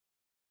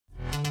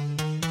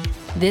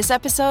This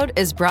episode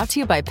is brought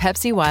to you by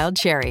Pepsi Wild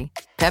Cherry.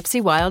 Pepsi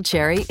Wild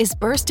Cherry is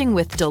bursting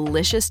with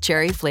delicious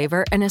cherry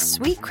flavor and a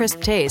sweet,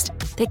 crisp taste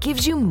that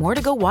gives you more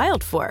to go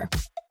wild for.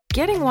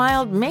 Getting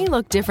wild may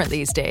look different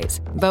these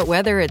days, but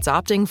whether it's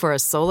opting for a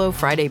solo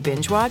Friday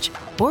binge watch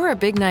or a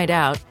big night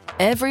out,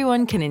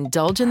 everyone can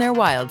indulge in their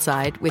wild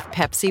side with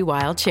Pepsi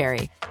Wild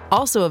Cherry.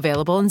 Also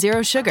available in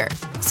Zero Sugar.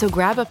 So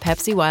grab a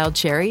Pepsi Wild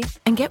Cherry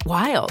and get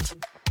wild.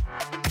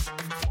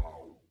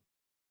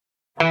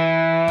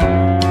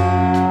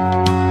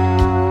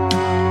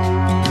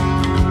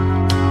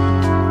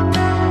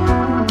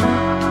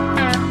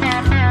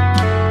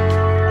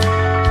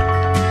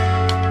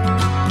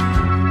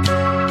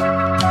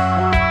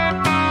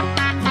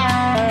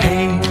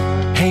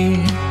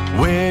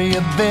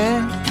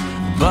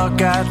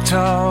 Buckeye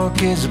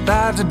Talk is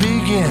about to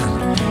begin.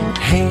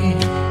 Hey,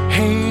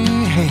 hey,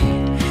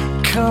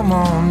 hey, come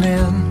on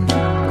in.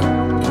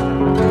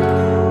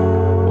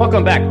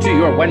 Welcome back to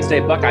your Wednesday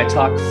Buckeye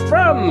Talk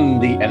from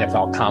the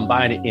NFL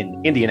Combine in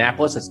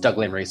Indianapolis. It's Doug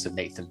Lesmerises and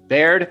Nathan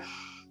Baird.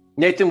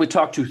 Nathan, we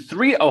talked to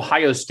 3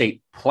 Ohio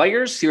State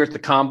players here at the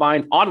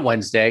Combine on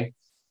Wednesday.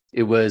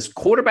 It was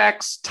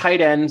quarterbacks,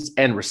 tight ends,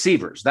 and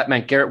receivers. That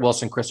meant Garrett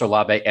Wilson, Chris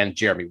Olave, and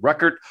Jeremy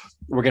Ruckert.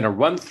 We're going to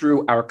run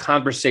through our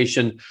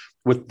conversation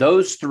with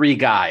those 3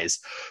 guys.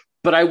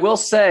 But I will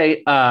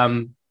say,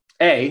 I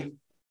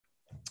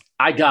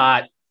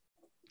got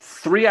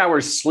 3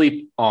 hours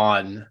sleep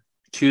on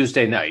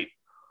Tuesday night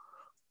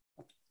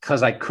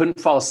because I couldn't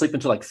fall asleep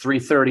until like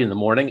 3:30 in the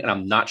morning, and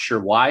I'm not sure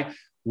why.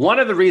 One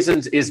of the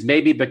reasons is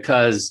maybe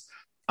because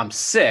I'm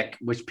sick,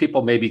 which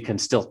people maybe can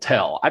still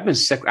tell. I've been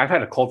sick. I've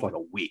had a cold for like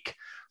a week,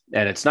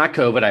 and it's not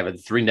COVID. I've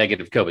had 3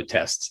 negative COVID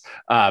tests.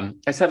 I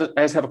just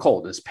have a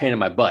cold. It's a pain in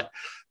my butt.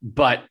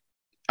 But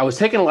I was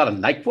taking a lot of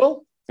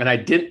NyQuil, and I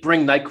didn't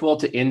bring NyQuil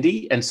to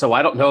Indy. And so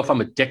I don't know if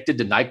I'm addicted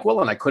to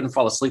NyQuil, and I couldn't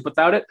fall asleep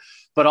without it.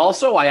 But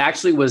also I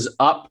actually was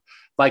up,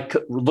 like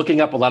looking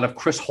up a lot of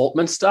Chris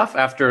Holtmann stuff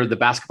after the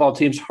basketball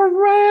team's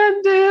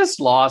horrendous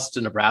loss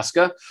to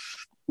Nebraska,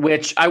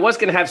 which I was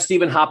going to have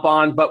Stephen hop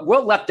on, but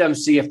we'll let them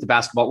see if the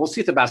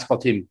basketball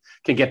team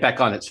can get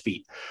back on its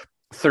feet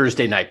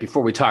Thursday night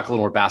before we talk a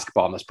little more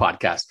basketball on this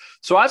podcast.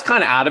 So I was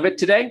kind of out of it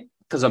today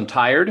because I'm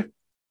tired,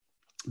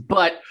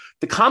 but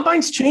the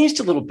Combine's changed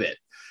a little bit.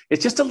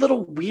 It's just a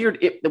little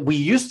weird. We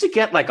used to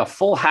get like a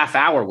full half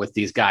hour with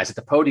these guys at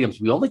the podiums.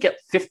 We only get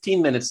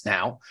 15 minutes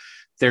now.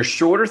 They're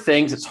shorter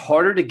things. It's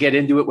harder to get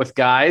into it with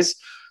guys.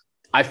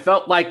 I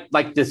felt like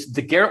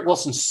the Garrett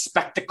Wilson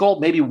spectacle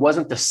maybe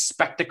wasn't the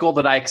spectacle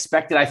that I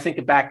expected. I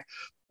think back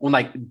when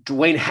like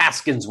Dwayne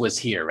Haskins was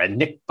here and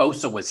Nick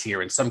Bosa was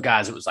here, and some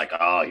guys, it was like,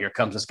 oh, here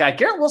comes this guy.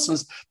 Garrett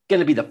Wilson's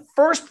going to be the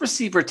first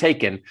receiver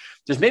taken.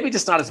 There's maybe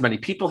just not as many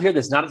people here.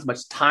 There's not as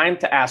much time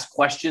to ask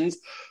questions.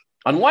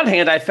 On one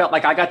hand, I felt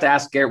like I got to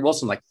ask Garrett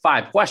Wilson like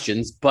 5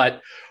 questions,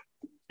 but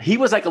he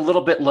was like a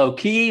little bit low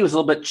key. He was a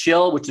little bit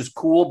chill, which is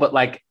cool. But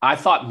like, I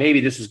thought maybe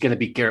this was going to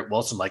be Garrett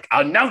Wilson, like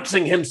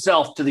announcing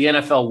himself to the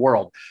NFL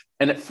world.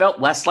 And it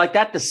felt less like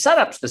that. The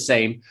setup's the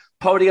same,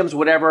 podiums,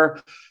 whatever.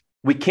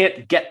 We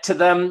can't get to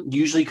them.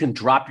 Usually you can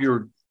drop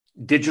your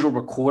digital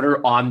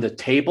recorder on the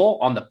table,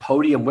 on the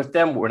podium with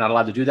them. We're not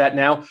allowed to do that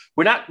now.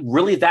 We're not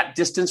really that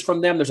distance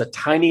from them. There's a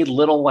tiny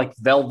little like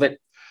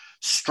velvet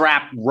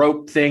strap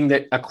rope thing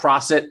that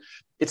across it.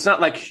 It's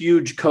not like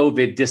huge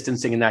COVID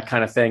distancing and that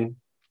kind of thing.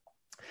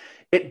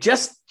 It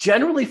just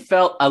generally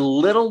felt a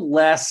little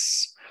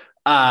less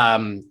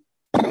like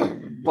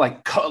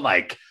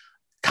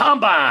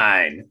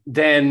Combine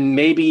than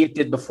maybe it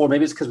did before.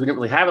 Maybe it's because we didn't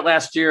really have it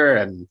last year.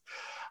 And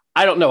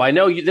I don't know. I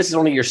know this is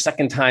only your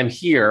second time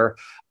here.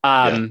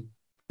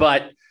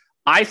 But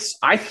I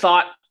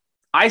thought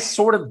I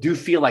sort of do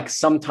feel like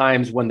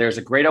sometimes when there's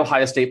a great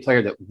Ohio State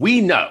player that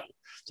we know,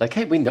 it's like,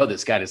 hey, we know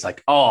this guy. It's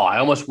like, oh, I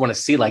almost want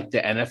to see like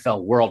the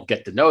NFL world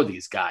get to know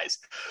these guys.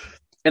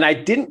 And I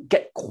didn't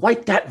get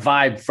quite that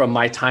vibe from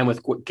my time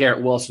with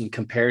Garrett Wilson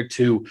compared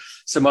to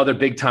some other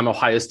big-time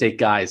Ohio State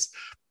guys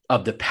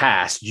of the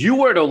past. You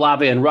were at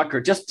Olave and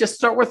Ruckert. Just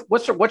start with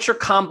what's your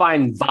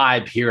Combine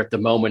vibe here at the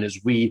moment as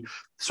we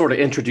sort of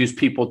introduce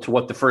people to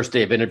what the first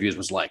day of interviews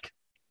was like?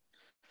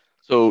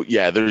 So,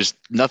 yeah, there's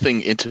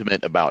nothing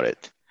intimate about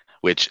it,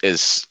 which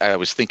is I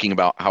was thinking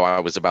about how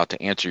I was about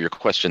to answer your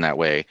question that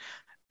way.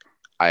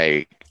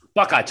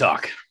 Buckeye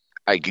Talk.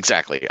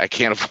 Exactly. I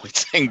can't avoid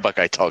saying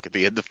Buckeye Talk at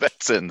the end of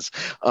that sentence.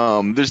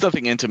 There's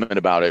nothing intimate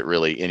about it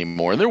really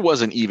anymore. And there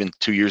wasn't even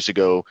 2 years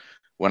ago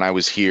when I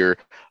was here.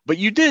 But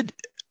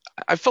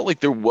I felt like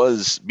there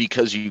was,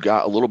 because you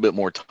got a little bit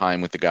more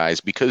time with the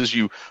guys, because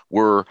you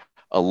were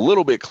a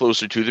little bit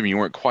closer to them. You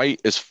weren't quite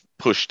as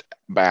pushed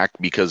back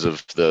because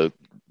of the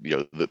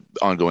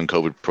ongoing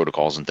COVID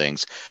protocols and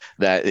things,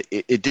 that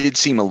it did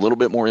seem a little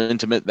bit more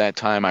intimate that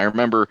time. I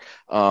remember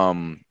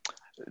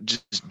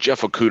just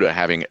Jeff Okudah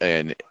having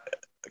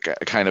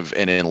kind of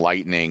an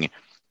enlightening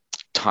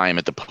time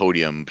at the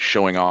podium,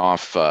 showing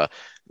off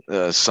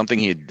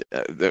something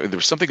there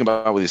was something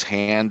about with his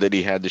hand that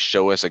he had to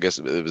show us. I guess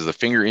it was the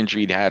finger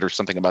injury he'd had or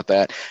something about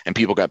that. And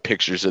people got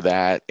pictures of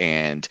that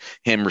and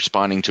him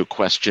responding to a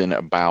question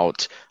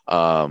about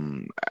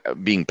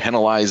being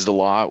penalized a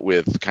lot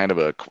with kind of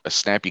a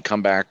snappy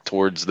comeback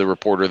towards the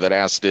reporter that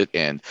asked it.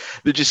 And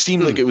it just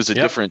seemed like it was a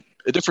different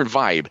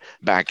vibe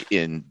back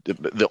in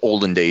the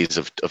olden days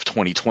of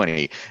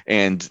 2020.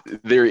 And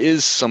there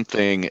is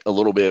something a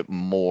little bit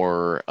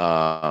more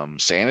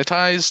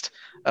sanitized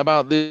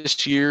about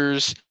this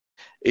year's.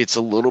 It's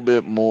a little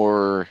bit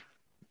more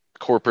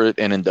corporate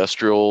and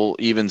industrial,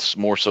 even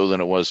more so than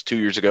it was 2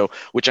 years ago,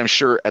 which I'm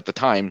sure at the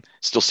time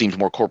still seemed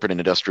more corporate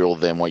and industrial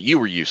than what you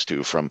were used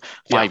to from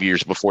 5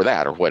 years before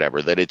that or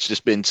whatever. That it's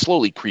just been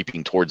slowly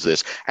creeping towards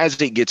this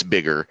as it gets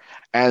bigger,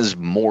 as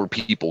more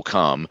people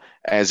come,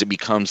 as it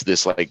becomes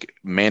this like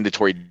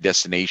mandatory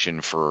destination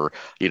for,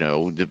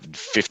 the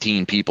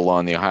 15 people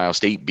on the Ohio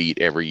State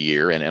beat every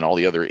year and all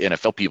the other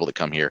NFL people that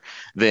come here,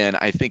 then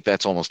I think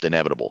that's almost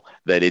inevitable.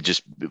 That it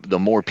just, the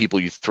more people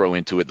you throw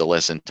into it, the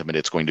less intimate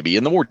it's going to be.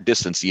 And the more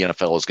distance the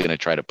NFL is going to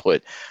try to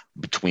put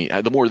between,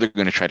 the more they're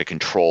going to try to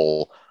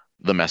control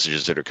the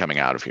messages that are coming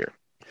out of here.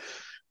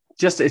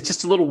 It's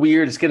just a little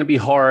weird. It's going to be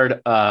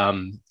hard,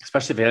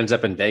 especially if it ends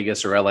up in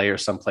Vegas or LA or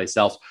someplace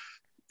else.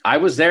 I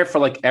was there for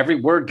like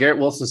every word Garrett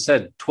Wilson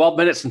said, 12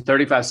 minutes and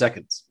 35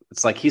 seconds.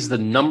 It's like he's the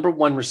number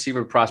one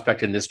receiver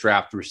prospect in this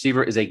draft. The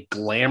receiver is a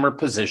glamour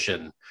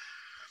position.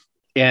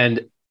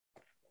 And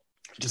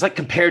just like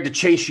compared to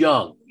Chase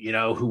Young,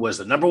 who was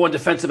the number one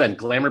defensive end,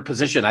 glamour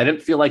position, I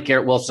didn't feel like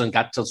Garrett Wilson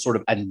got to sort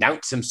of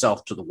announce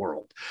himself to the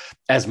world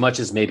as much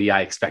as maybe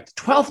I expected.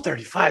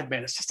 12:35,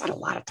 man, it's just not a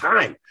lot of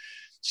time.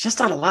 It's just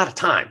not a lot of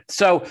time.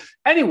 So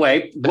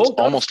anyway. That's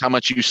almost how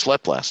much you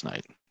slept last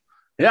night.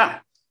 Yeah.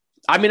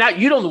 I mean,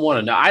 you don't want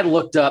to know. I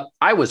looked up,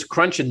 I was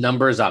crunching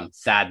numbers on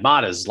Thad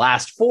Matta's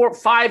last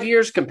 4-5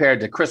 years compared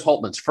to Chris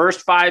Holtman's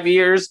first 5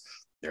 years.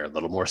 They're a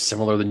little more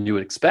similar than you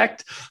would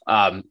expect.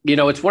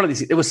 It's one of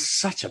these, it was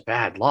such a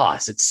bad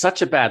loss. It's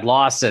such a bad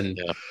loss. And,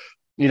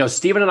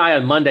 Stephen and I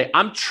on Monday,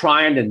 I'm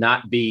trying to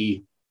not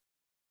be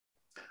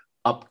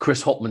up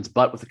Chris Holtman's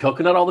butt with the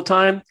coconut all the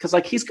time. Cause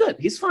like, he's good.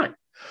 He's fine,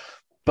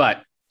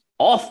 but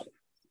awful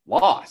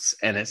loss.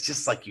 And it's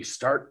just like, you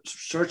start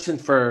searching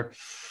for,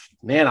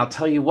 man, I'll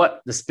tell you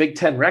what, this Big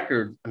Ten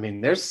record, I mean,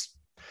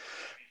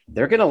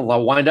 they're going to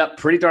wind up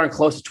pretty darn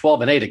close to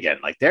 12-8 again.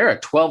 Like they're a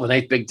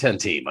 12-8 Big Ten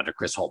team under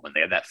Chris Holtman.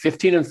 They had that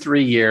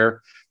 15-3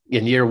 year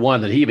in year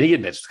one that he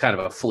admits was kind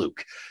of a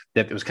fluke,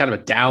 that it was kind of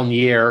a down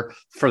year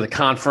for the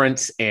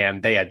conference.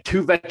 And they had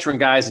two veteran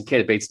guys in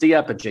Caleb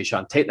Bates-Diop and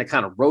Jayshawn Tate that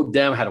kind of rode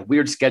them, had a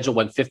weird schedule,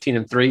 went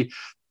 15-3.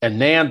 And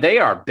man, they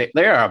are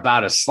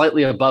about a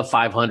slightly above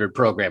 500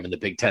 program in the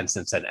Big Ten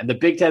since then. And the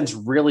Big Ten's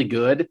really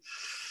good.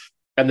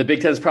 And the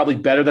Big Ten is probably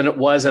better than it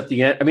was at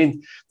the end. I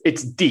mean,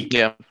 it's deep.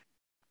 Yeah.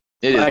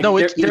 It is. Like, No,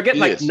 they're getting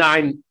like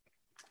nine.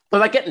 They're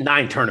like getting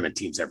 9 tournament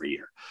teams every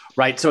year,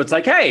 right? So it's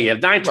like, hey, you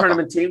have 9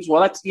 tournament teams. Well,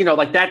 that's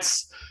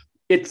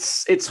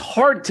it's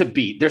hard to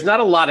beat. There's not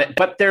a lot of,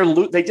 but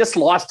they just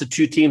lost to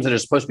 2 teams that are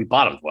supposed to be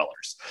bottom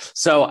dwellers.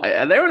 So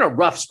they're in a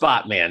rough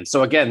spot, man.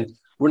 So again,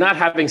 we're not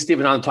having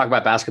Stephen on to talk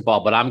about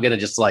basketball, but I'm gonna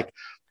just like,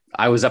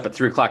 I was up at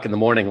 3:00 in the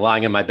morning,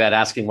 lying in my bed,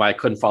 asking why I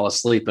couldn't fall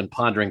asleep and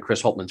pondering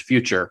Chris Holtman's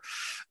future.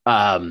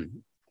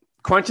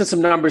 Crunching some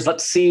numbers.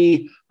 Let's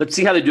see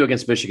how they do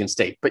against Michigan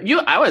State. But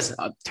I was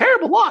a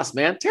terrible loss,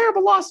 man.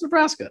 Terrible loss to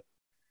Nebraska.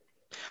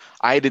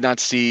 I did not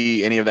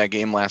see any of that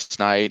game last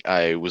night.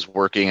 I was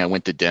working. I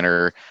went to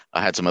dinner.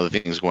 I had some other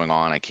things going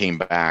on. I came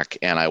back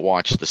and I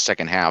watched the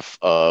second half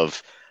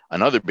of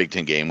another Big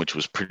Ten game, which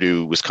was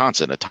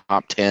Purdue-Wisconsin, a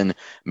top 10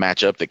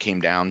 matchup that came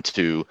down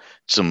to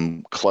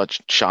some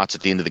clutch shots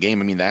at the end of the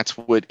game. I mean, that's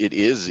what it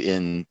is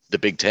in the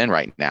Big Ten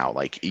right now.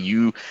 Like,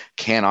 you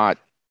cannot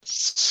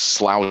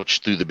slouch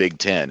through the Big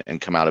Ten and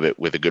come out of it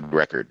with a good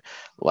record.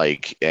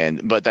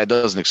 But that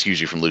doesn't excuse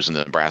you from losing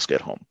to Nebraska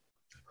at home.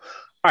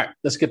 All right,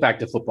 let's get back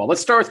to football.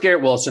 Let's start with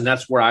Garrett Wilson.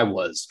 That's where I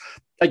was.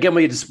 Again,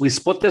 we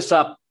split this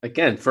up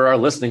again for our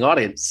listening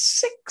audience.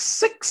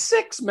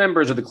 6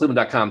 members of the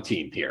Cleveland.com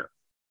team here.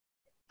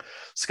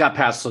 Scott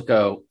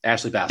Paslico,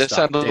 Ashley Bastock. That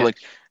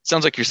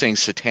sounds like you're saying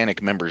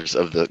satanic members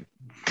of the.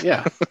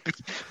 Yeah.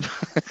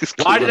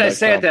 Why did I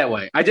say it that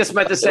way? I just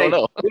meant to say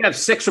we have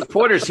 6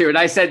 reporters here, and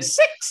I said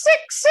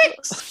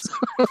 6.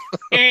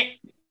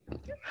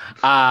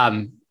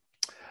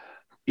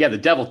 Yeah, the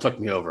devil took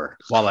me over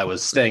while I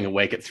was staying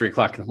awake at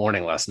 3:00 in the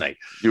morning last night.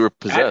 You were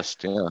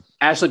possessed. Yeah.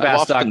 Ashley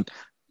Bastock.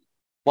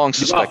 Long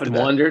suspected. You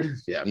often wondered.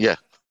 Yeah.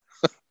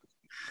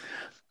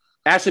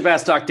 Ashley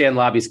Bastock, Dan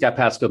Lobby, Scott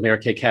Pasco, Mary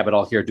Kay Cabot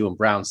all here doing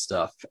Brown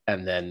stuff.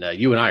 And then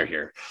you and I are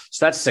here.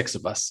 So that's 6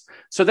 of us.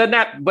 So then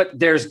but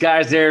there's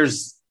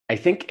I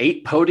think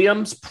 8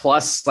 podiums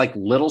plus like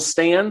little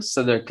stands.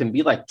 So there can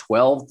be like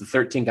 12 to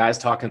 13 guys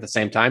talking at the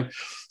same time.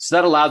 So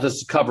that allows us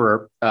to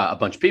cover a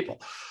bunch of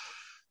people.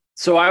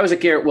 So I was at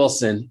Garrett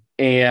Wilson,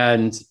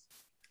 and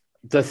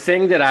the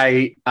thing that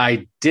I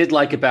did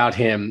like about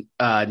him,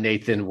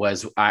 Nathan,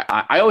 was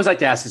I always like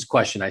to ask this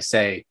question. I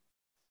say,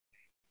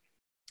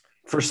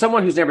 For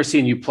someone who's never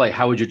seen you play,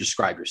 how would you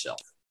describe yourself?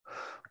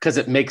 Because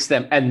it makes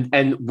them,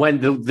 and when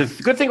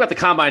the good thing about the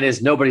combine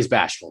is nobody's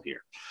bashful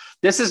here.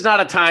 This is not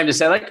a time to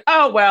say like,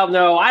 oh, well,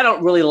 no, I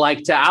don't really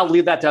like to, I'll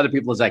leave that to other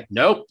people. It's like,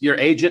 nope, your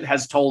agent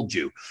has told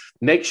you.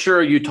 Make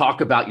sure you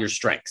talk about your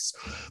strengths.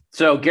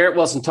 So Garrett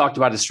Wilson talked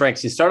about his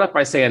strengths. He started off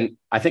by saying,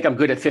 I think I'm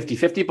good at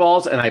 50-50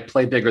 balls and I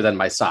play bigger than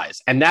my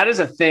size. And that is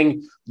a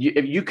thing,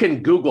 if you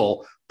can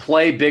Google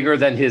play bigger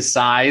than his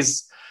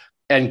size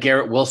and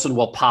Garrett Wilson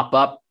will pop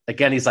up.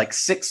 Again, he's like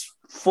 6',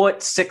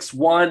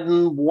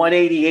 6'1",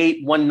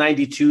 188,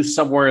 192,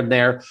 somewhere in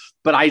there.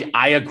 But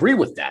I agree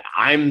with that.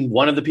 I'm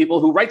one of the people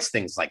who writes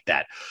things like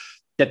that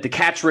the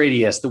catch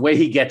radius, the way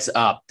he gets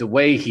up, the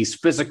way he's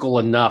physical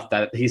enough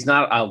that he's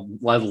not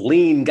a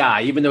lean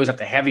guy, even though he's not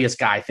the heaviest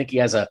guy. I think he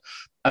has a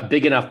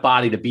big enough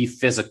body to be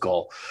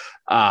physical.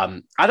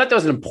 I thought that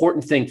was an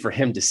important thing for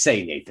him to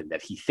say, Nathan,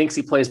 that he thinks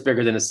he plays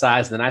bigger than his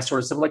size. And then I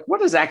sort of said, like, what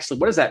does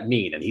that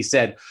mean? And he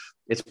said,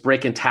 it's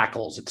breaking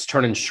tackles. It's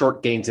turning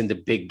short gains into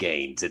big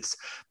gains. It's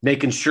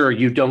making sure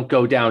you don't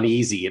go down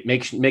easy. It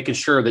making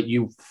sure that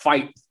you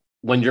fight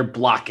when you're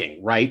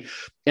blocking, right?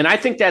 And I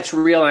think that's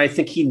real. And I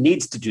think he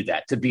needs to do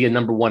that to be a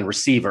number one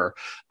receiver.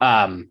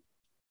 But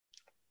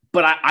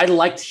I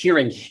liked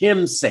hearing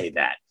him say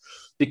that,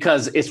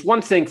 because it's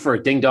one thing for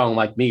a ding-dong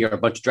like me or a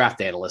bunch of draft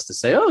analysts to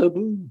say,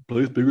 oh,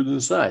 plays bigger than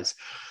his size.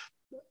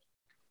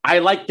 I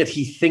like that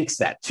he thinks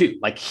that too.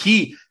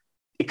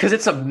 Because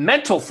it's a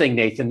mental thing,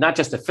 Nathan, not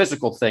just a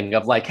physical thing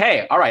of like,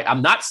 hey, all right,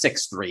 I'm not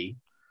 6'3",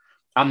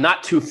 I'm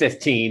not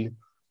 215,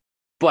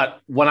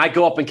 but when I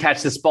go up and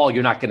catch this ball,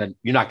 you're not gonna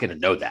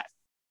know that.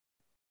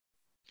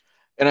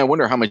 And I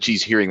wonder how much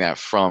he's hearing that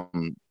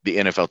from the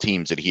NFL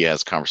teams that he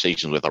has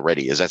conversations with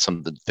already. Is that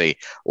something that they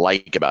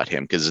like about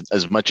him? Because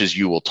as much as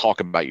you will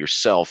talk about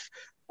yourself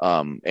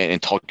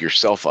and talk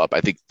yourself up, I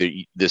think that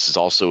this is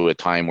also a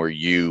time where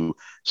you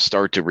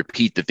start to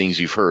repeat the things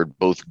you've heard,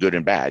 both good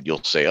and bad.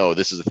 You'll say, oh,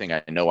 this is the thing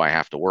I know I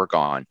have to work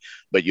on.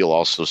 But you'll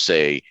also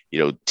say,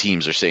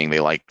 teams are saying they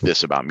like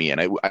this about me.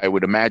 And I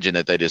would imagine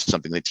that is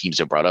something that teams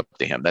have brought up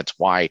to him. That's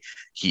why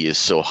he is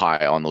so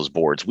high on those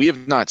boards. We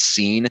have not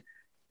seen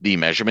the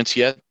measurements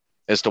yet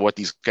as to what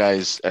these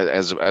guys,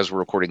 as we're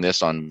recording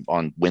this on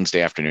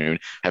Wednesday afternoon,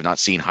 have not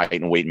seen height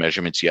and weight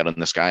measurements yet on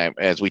this guy.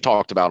 As we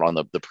talked about on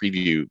the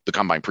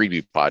combine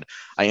preview pod,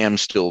 I am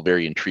still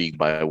very intrigued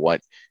by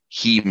what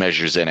he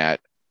measures in at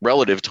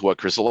relative to what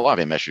Chris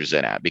Olave measures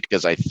in at,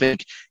 because I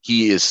think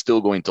he is still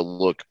going to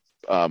look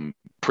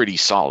pretty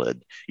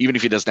solid, even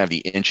if he doesn't have the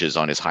inches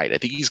on his height. I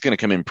think he's going to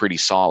come in pretty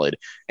solid.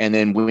 And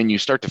then when you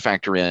start to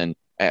factor in,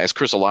 as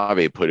Chris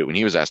Olave put it when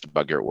he was asked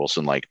about Garrett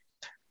Wilson, like,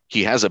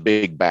 he has a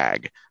big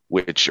bag,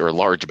 or a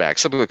large bag,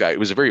 something like that. It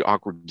was a very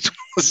awkward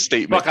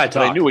statement. But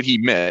I knew what he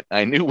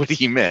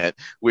meant.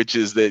 Which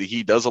is that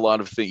he does a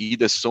lot of things. He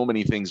does so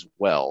many things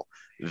well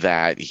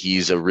that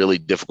he's a really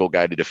difficult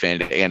guy to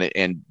defend.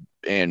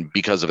 And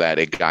because of that,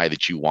 a guy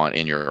that you want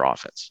in your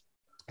offense.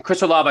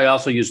 Chris Olave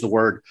also used the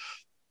word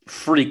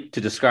freak to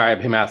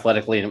describe him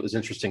athletically. And it was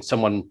interesting.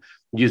 Someone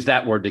used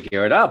that word to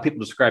Garrett. Oh, people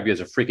describe you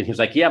as a freak. And he was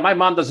like, yeah, my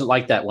mom doesn't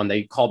like that when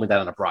they called me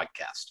that on a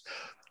broadcast,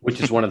 which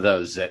is one of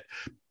those that,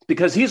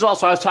 because I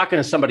was talking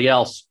to somebody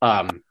else.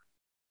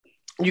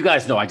 You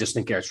guys know, I just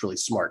think Garrett's really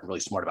smart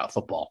about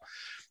football.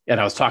 And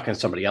I was talking to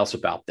somebody else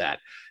about that.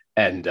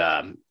 And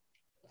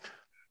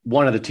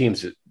one of the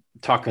teams that's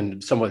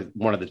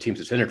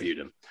interviewed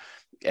him,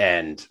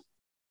 and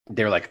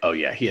they're like, oh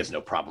yeah, he has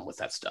no problem with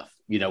that stuff,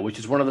 which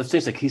is one of those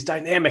things. Like, he's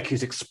dynamic,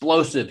 he's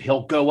explosive,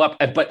 he'll go up,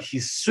 but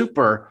he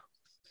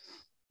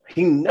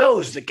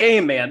knows the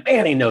game, man,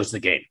 he knows the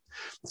game.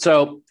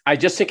 So I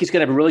just think he's going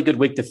to have a really good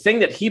week. The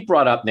thing that he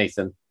brought up,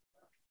 Nathan,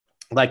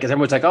 like, as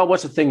everyone's like, oh,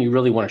 what's the thing you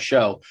really want to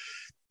show?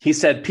 He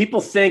said, people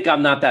think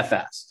I'm not that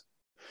fast.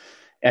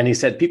 And he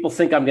said, people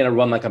think I'm going to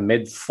run like a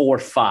mid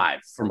 4.5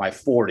 for my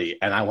 40,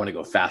 and I want to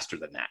go faster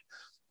than that.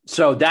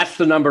 So that's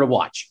the number to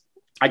watch.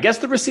 I guess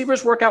the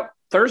receivers work out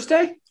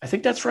Thursday. I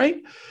think that's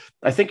right.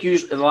 I think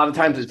usually a lot of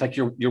times it's like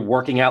you're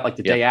working out like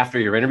the day after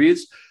your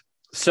interviews.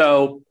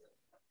 So,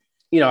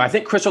 I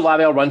think Chris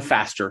Olave will run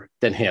faster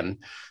than him,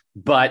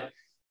 but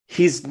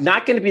he's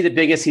not going to be the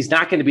biggest. He's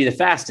not going to be the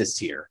fastest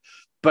here,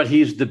 but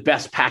he's the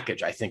best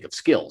package, I think, of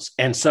skills.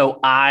 And so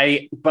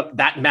but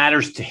that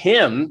matters to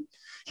him.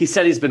 He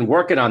said he's been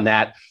working on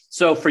that.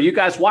 So for you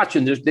guys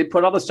watching, they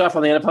put all the stuff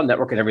on the NFL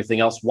Network and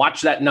everything else.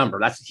 Watch that number.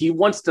 He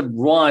wants to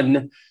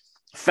run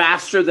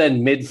faster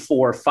than mid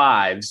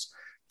 4.5s.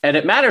 And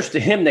it matters to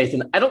him,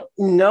 Nathan. I don't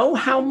know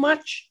how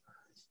much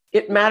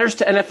it matters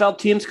to NFL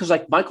teams, because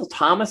like Michael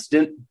Thomas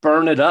didn't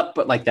burn it up,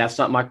 but like that's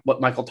not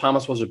what Michael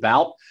Thomas was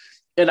about.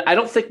 And I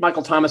don't think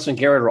Michael Thomas and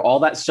Garrett are all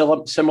that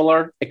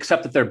similar,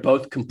 except that they're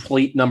both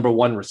complete number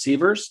one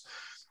receivers.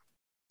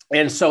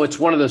 And so it's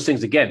one of those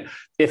things, again,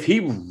 if he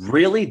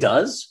really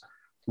does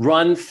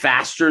run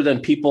faster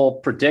than people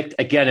predict,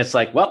 again, it's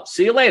like, well,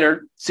 see you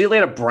later. See you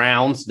later,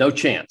 Browns. No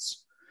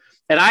chance.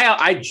 And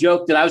I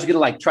joked that I was going to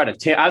like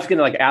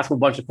ask him a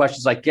bunch of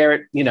questions like,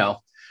 Garrett,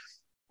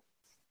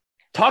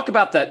 talk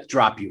about that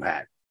drop you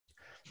had.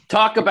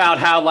 talk about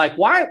how, like,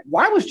 why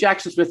was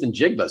Jackson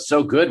Smith-Njigba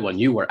so good when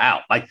you were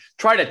out? Like,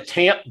 try to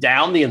tamp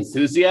down the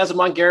enthusiasm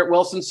on Garrett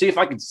Wilson, see if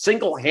I could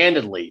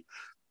single-handedly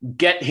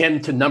get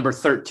him to number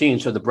 13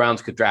 so the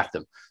Browns could draft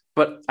him.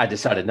 But I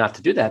decided not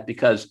to do that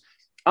because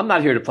I'm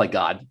not here to play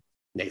God,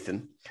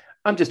 Nathan.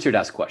 I'm just here to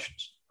ask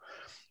questions.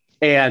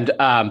 And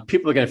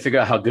people are going to figure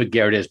out how good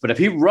Garrett is. But if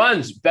he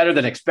runs better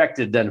than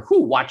expected, then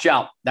watch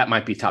out. That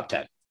might be top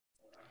 10.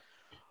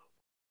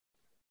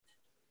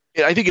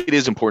 I think it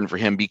is important for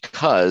him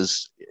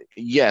because,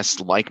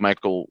 yes, like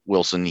Michael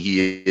Wilson,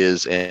 he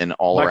is an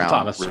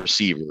all-around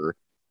receiver.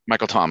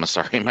 Michael Thomas,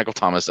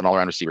 an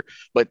all-around receiver.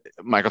 But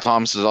Michael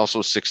Thomas is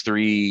also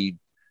 6'3",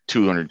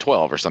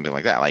 212 or something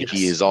like that. Like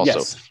he is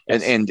also,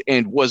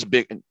 and was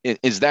big,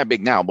 is that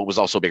big now, but was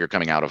also bigger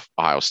coming out of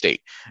Ohio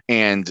State.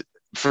 And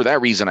for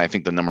that reason, I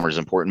think the number is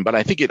important. But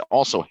I think it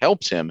also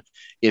helps him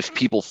if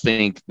people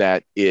think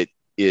that it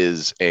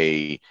is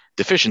a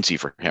deficiency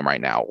for him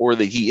right now, or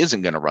that he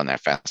isn't going to run that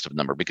fast of a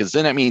number, because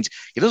then that means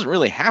he doesn't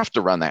really have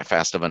to run that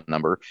fast of a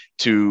number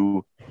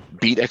to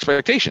beat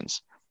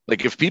expectations.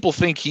 Like if people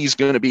think he's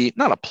going to be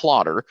not a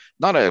plotter,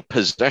 not a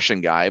possession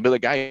guy, but a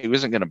guy who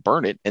isn't going to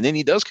burn it, and then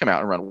he does come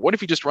out and run. What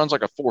if he just runs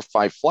like a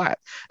 4.5 flat?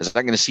 Is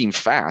that going to seem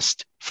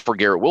fast for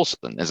Garrett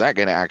Wilson? Is that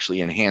going to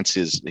actually enhance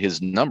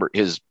his number,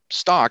 his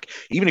stock,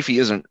 even if he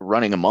isn't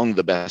running among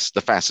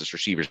the fastest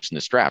receivers in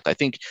this draft? I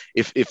think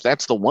if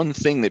that's the one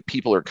thing that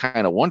people are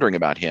kind of wondering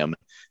about him,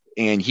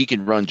 and he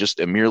can run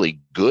just a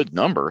merely good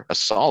number, a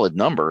solid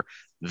number,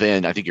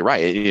 then I think you're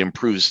right. It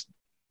improves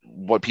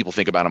what people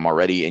think about him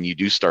already, and you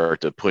do start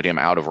to put him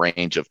out of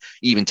range of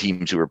even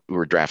teams who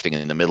are drafting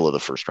in the middle of the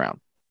first round.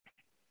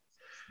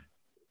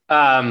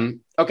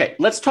 Okay,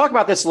 let's talk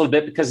about this a little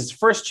bit because it's the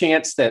first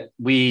chance that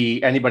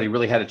anybody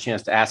really had a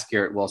chance to ask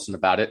Garrett Wilson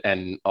about it,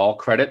 and all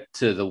credit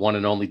to the one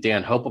and only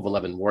Dan Hope of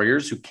 11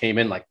 Warriors, who came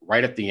in like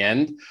right at the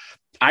end.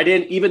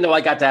 Even though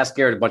I got to ask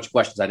Garrett a bunch of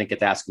questions, I didn't get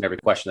to ask him every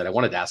question that I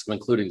wanted to ask him,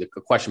 including the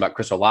question about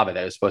Chris Olave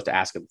that I was supposed to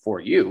ask him for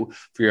your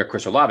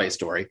Chris Olave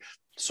story.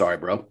 Sorry,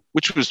 bro.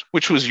 Which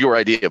was your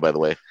idea, by the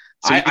way.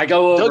 So I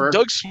go over.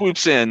 Doug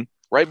swoops in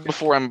right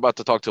before I'm about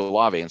to talk to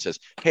Olave and says,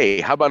 "Hey,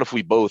 how about if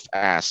we both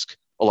ask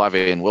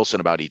Olave and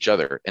Wilson about each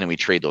other, and then we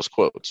trade those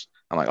quotes?"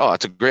 I'm like, "Oh,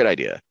 that's a great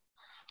idea."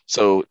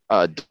 So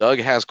Doug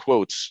has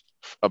quotes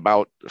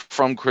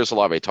from Chris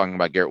Olave talking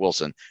about Garrett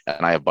Wilson,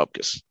 and I have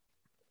Bupkis.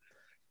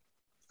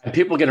 And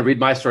people are going to read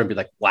my story and be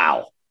like,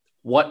 "Wow,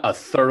 what a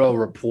thorough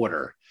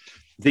reporter!"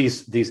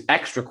 These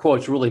extra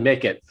quotes really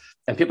make it.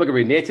 And people are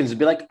going to read Nathan's and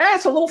be like,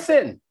 it's a little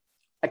thin.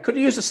 I could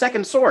have used a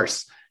second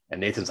source. And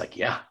Nathan's like,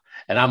 yeah.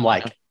 And I'm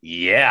like,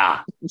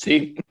 yeah.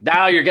 See,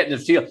 now you're getting a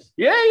feel.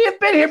 Yeah, you've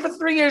been here for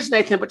 3 years,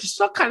 Nathan, but you're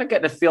still kind of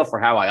getting a feel for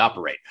how I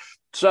operate.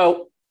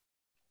 So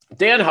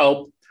Dan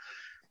Hope,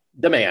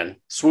 the man,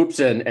 swoops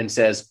in and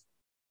says,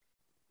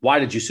 why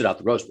did you sit out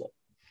the Rose Bowl?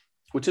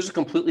 Which is a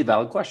completely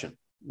valid question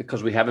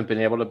because we haven't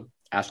been able to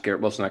ask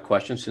Garrett Wilson that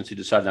question since he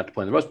decided not to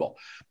play in the Rose Bowl.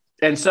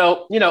 And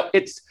so,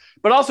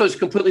 but also it's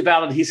completely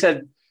valid. He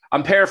said,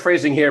 I'm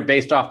paraphrasing here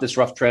based off this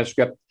rough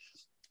transcript.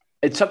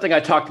 It's something I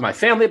talked to my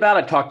family about.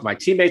 I talked to my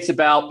teammates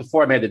about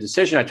before I made the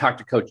decision. I talked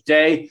to Coach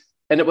Day,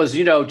 and it was,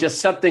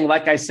 just something,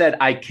 like I said,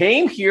 I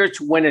came here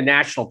to win a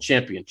national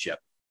championship.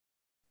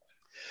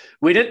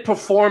 We didn't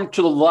perform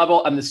to the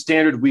level and the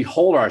standard we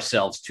hold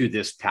ourselves to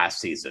this past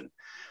season.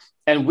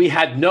 And we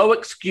had no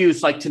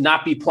excuse to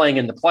not be playing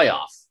in the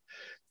playoff.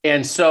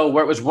 And so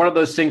where it was one of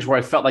those things where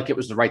I felt like it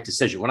was the right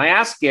decision. When I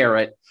asked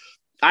Garrett,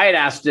 I had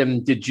asked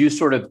him, did you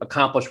sort of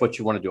accomplish what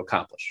you wanted to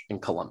accomplish in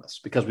Columbus?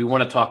 Because we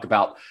want to talk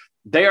about,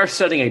 they are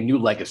setting a new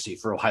legacy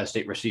for Ohio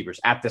State receivers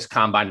at this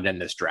combine and in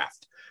this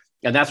draft.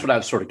 And that's what I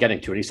was sort of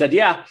getting to. And he said,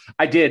 yeah,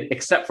 I did,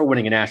 except for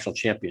winning a national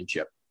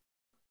championship.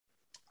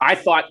 I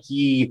thought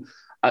he,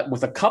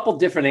 with a couple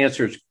different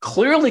answers,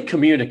 clearly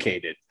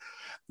communicated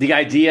the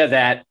idea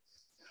that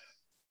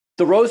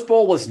the Rose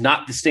Bowl was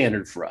not the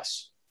standard for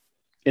us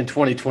in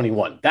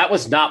 2021. That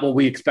was not what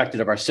we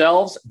expected of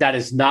ourselves. That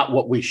is not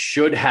what we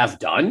should have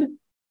done.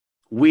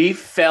 We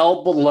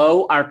fell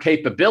below our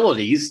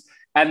capabilities.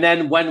 And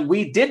then when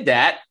we did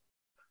that,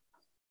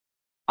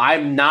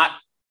 I'm not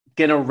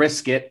going to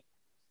risk it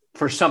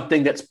for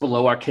something that's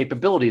below our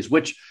capabilities,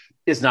 which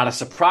is not a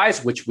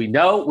surprise, which we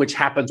know, which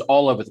happens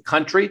all over the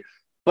country.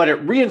 But it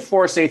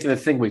reinforced, Nathan, the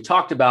thing we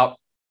talked about.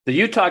 The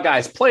Utah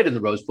guys played in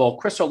the Rose Bowl.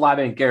 Chris Olave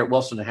and Garrett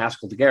Wilson and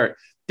Haskell DeGarrett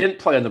didn't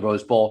play in the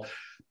Rose Bowl.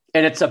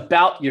 And it's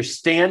about your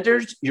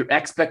standards, your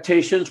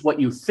expectations,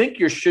 what you think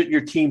your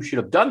team should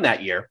have done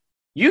that year.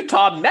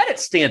 Utah met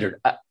its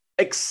standard,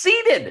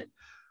 exceeded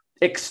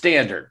its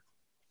standard.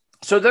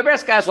 So the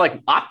best guys are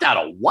like, opt out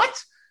of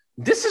what?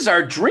 This is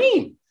our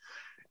dream.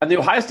 And the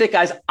Ohio State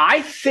guys,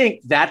 I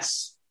think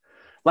that's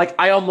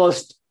I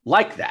almost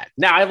like that.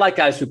 Now, I like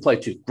guys who play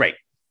too. Great.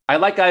 I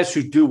like guys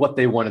who do what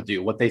they want to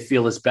do, what they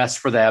feel is best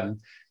for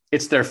them.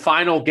 It's their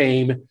final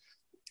game.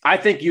 I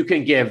think you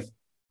can give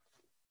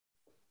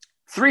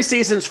 3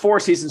 seasons, 4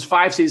 seasons,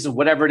 5 seasons,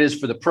 whatever it is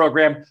for the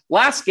program.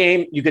 Last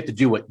game, you get to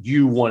do what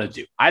you want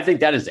to do. I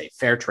think that is a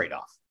fair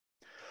trade-off.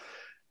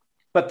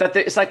 But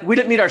it's we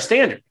didn't meet our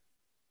standard.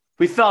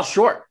 We fell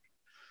short.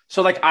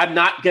 So like, I'm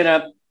not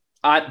gonna.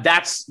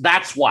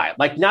 That's why.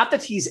 Like, not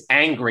that he's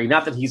angry,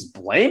 not that he's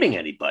blaming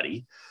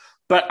anybody,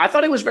 but I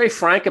thought he was very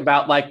frank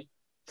about like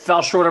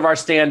fell short of our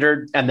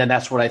standard, and then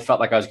that's what I felt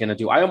like I was going to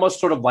do. I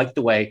almost sort of liked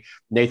the way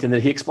Nathan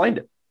that he explained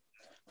it.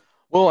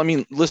 Well, I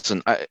mean,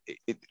 listen,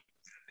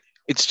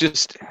 it's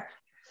just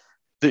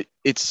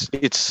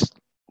it's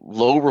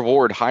low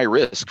reward, high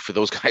risk for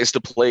those guys to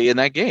play in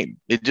that game.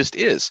 It just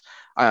is.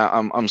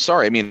 I'm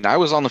sorry. I mean, I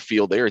was on the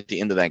field there at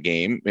the end of that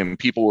game, and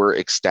people were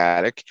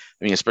ecstatic.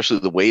 I mean, especially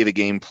the way the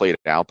game played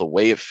out, the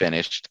way it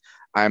finished.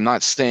 I'm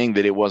not saying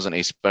that it wasn't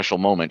a special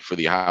moment for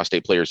the Ohio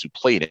State players who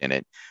played in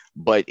it,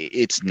 but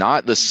it's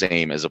not the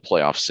same as a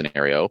playoff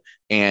scenario.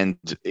 And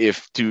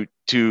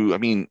I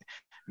mean,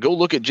 go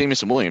look at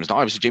Jameson Williams. Now,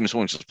 obviously, Jameson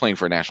Williams was playing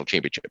for a national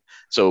championship,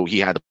 so he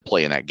had to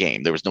play in that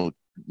game. There was no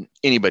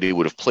anybody who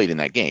would have played in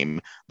that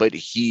game, but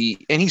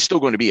he's still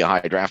going to be a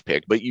high draft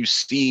pick. But you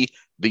see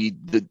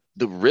the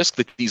risk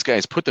that these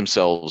guys put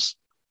themselves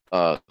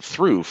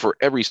through for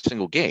every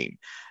single game.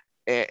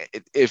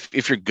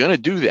 If you're going to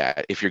do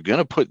that, if you're going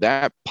to put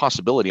that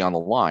possibility on the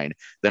line,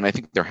 then I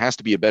think there has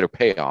to be a better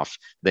payoff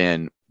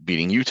than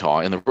beating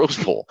Utah in the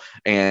Rose Bowl.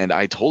 And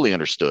I totally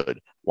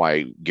understood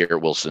why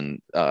Garrett Wilson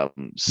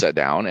sat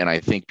down. And I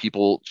think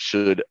people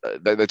should,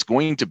 that's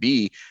going to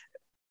be,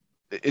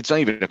 it's not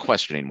even a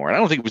question anymore. And I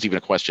don't think it was even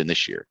a question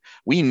this year.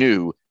 We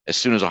knew as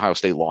soon as Ohio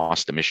State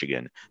lost to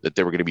Michigan that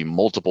there were going to be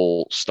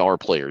multiple star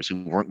players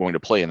who weren't going to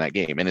play in that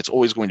game. And it's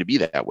always going to be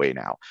that way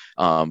now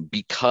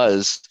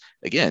because,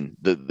 again,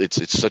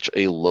 it's such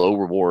a low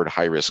reward,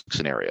 high risk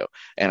scenario.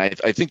 And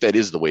I think that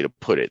is the way to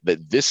put it,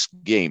 that this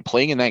game,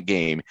 playing in that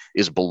game,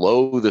 is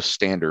below the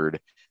standard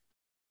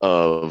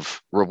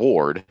of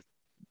reward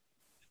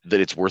that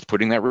it's worth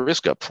putting that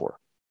risk up for.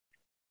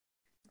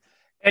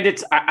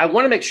 And I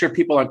want to make sure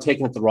people aren't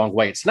taking it the wrong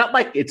way. It's not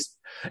like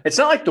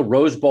the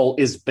Rose Bowl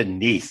is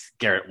beneath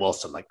Garrett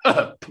Wilson. Like,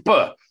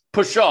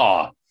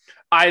 pshaw,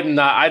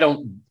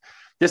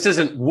 this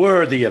isn't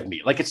worthy of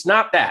me. Like, it's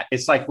not that.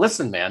 It's like,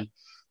 listen, man,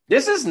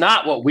 this is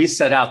not what we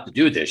set out to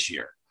do this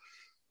year.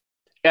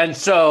 And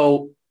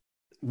so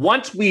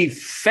once we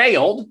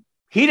failed,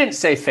 he didn't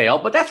say fail,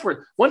 but that's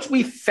where, once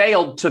we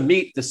failed to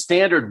meet the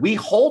standard we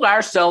hold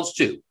ourselves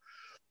to,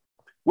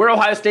 we're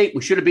Ohio State.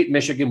 We should have beaten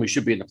Michigan. We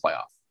should be in the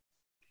playoff.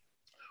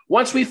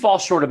 Once we fall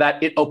short of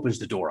that, it opens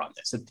the door on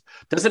this. It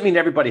doesn't mean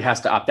everybody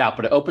has to opt out,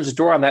 but it opens the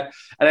door on that.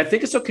 And I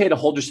think it's okay to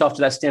hold yourself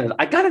to that standard.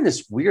 I got in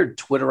this weird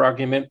Twitter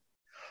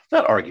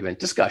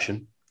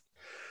discussion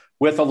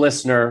with a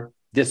listener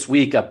this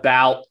week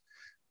about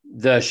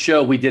the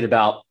show we did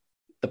about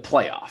the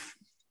playoff.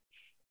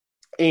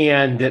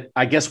 And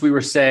I guess we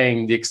were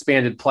saying the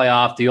expanded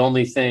playoff, the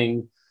only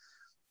thing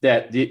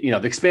that, the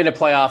expanded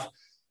playoff,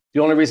 the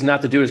only reason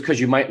not to do it is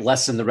because you might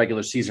lessen the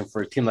regular season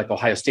for a team like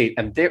Ohio State.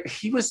 And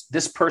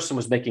this person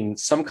was making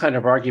some kind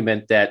of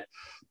argument that,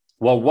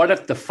 well, what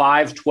if the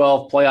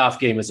 5-12 playoff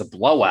game is a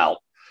blowout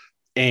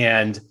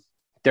and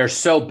they're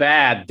so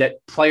bad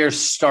that players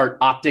start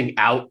opting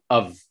out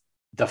of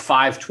the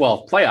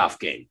 5-12 playoff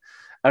game?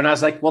 And I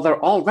was like, well,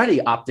 they're already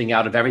opting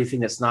out of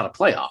everything that's not a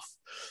playoff.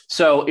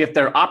 So if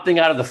they're opting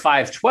out of the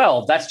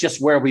 5-12, that's just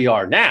where we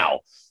are now.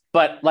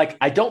 But like,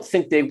 I don't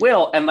think they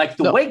will. And like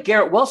the way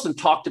Garrett Wilson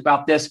talked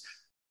about this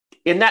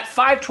in that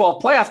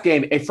 5-12 playoff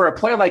game, for a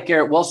player like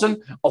Garrett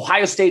Wilson,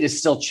 Ohio State is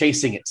still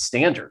chasing its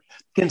standard,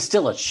 can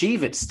still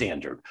achieve its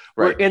standard.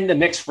 Right. We're in the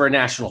mix for a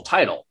national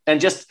title. And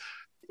just,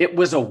 it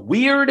was a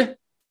weird,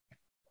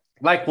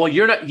 like, well,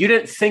 you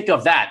didn't think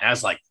of that. And I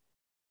was like,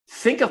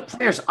 think of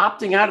players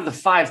opting out of the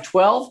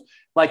 5-12.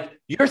 Like,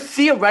 you're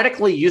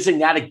theoretically using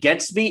that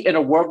against me in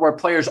a world where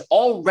players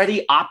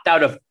already opt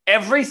out of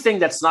everything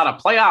that's not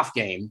a playoff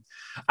game.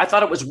 I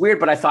thought it was weird,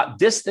 but I thought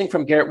this thing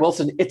from Garrett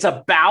Wilson, it's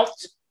about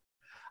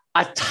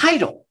a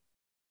title.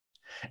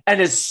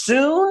 And as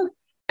soon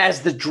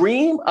as the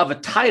dream of a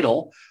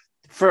title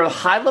for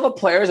high-level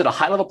players at a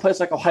high-level place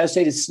like Ohio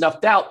State is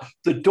snuffed out,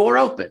 the door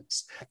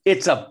opens.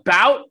 It's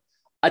about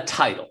a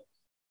title.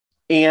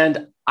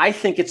 And I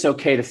think it's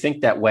okay to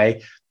think that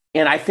way.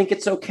 And I think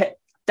it's okay.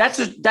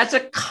 That's a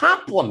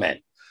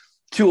compliment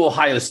to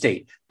Ohio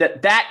State,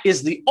 that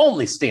is the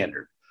only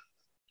standard.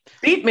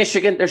 Beat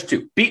Michigan. There's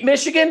two. Beat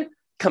Michigan,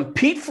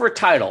 compete for a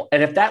title.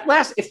 And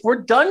if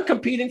we're done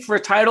competing for a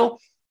title,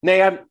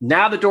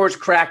 now the door's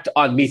cracked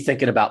on me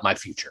thinking about my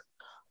future.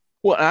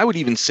 Well, I would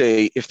even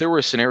say if there were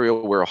a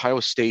scenario where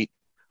Ohio State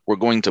were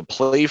going to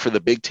play for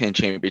the Big Ten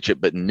championship,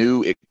 but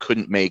knew it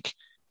couldn't make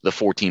the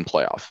 14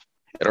 playoff,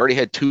 it already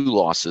had 2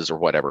 losses or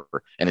whatever,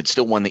 and it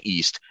still won the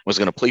East, was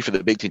going to play for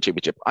the Big Ten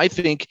championship, I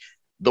think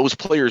those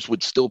players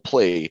would still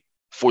play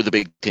for the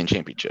Big Ten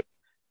championship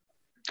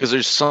because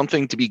there's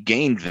something to be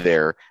gained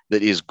there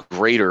that is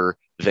greater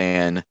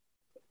than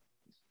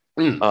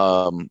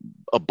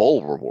a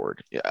bowl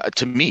reward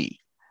to me.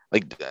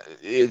 Like,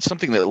 it's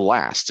something that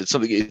lasts.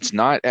 It's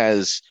not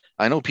as,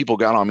 I know people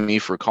got on me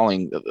for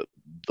calling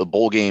the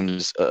bowl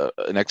games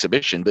an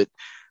exhibition, but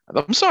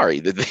I'm sorry,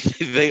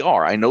 they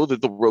are. I know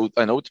that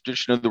I know what the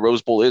tradition of the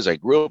Rose Bowl is. I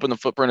grew up in the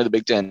footprint of the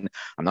Big Ten.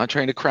 I'm not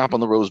trying to crap on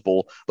the Rose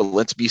Bowl, but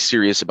let's be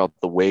serious about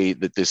the way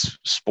that this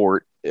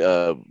sport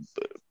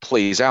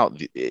plays out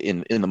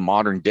in the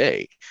modern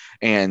day.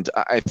 And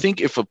I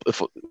think if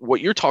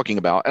what you're talking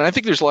about, and I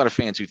think there's a lot of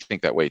fans who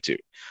think that way too.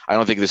 I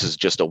don't think this is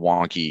just a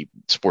wonky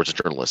sports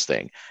journalist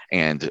thing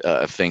and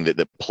a thing that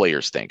the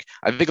players think.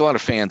 I think a lot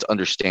of fans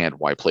understand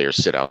why players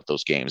sit out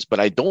those games, but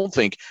I don't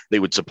think they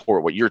would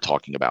support what you're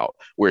talking about,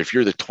 where if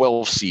you're the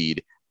 12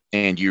 seed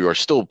and you are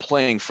still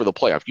playing for the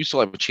playoff, you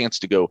still have a chance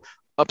to go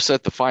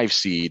upset the 5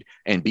 seed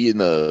and be in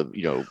the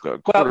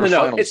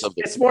quarterfinals.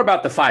 It's more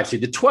about the 5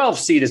 seed. The 12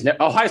 seed is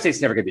Ohio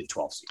State's never going to be the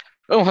 12 seed.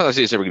 Ohio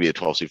State's never going to be a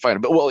 12 seed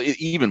final, but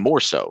even more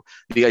so,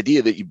 the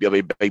idea that you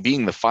by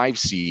being the 5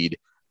 seed,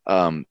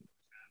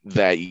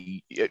 that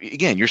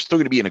again, you're still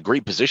going to be in a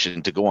great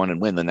position to go on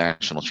and win the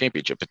national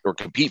championship or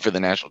compete for the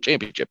national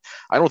championship.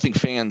 I don't think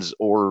fans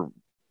or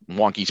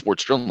wonky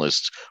sports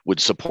journalists would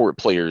support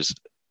players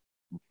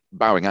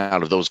bowing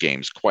out of those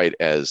games quite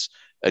as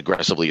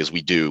aggressively as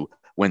we do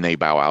when they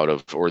bow out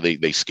of, or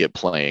they skip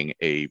playing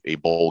a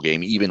bowl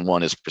game, even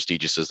one as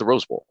prestigious as the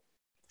Rose Bowl.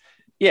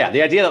 Yeah,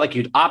 the idea that like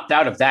you'd opt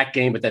out of that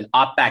game, but then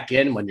opt back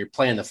in when you're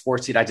playing the 4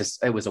 seed,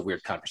 it was a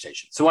weird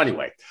conversation. So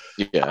anyway,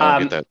 yeah, I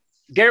get that.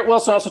 Garrett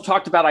Wilson also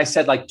talked about, I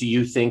said, like, do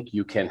you think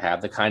you can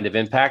have the kind of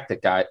impact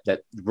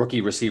that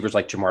rookie receivers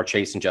like Jamar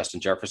Chase and Justin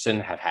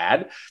Jefferson have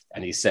had?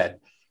 And he said,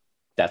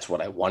 that's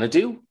what I want to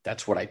do.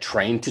 That's what I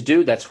train to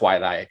do. That's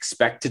what I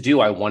expect to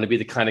do. I want to be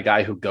the kind of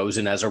guy who goes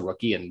in as a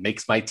rookie and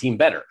makes my team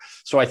better.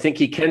 So I think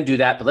he can do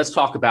that. But let's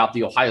talk about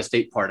the Ohio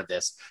State part of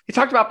this. He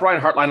talked about Brian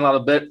Hartline a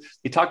little bit.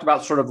 He talked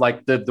about sort of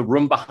like the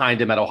room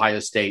behind him at Ohio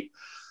State.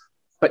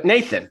 But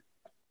Nathan,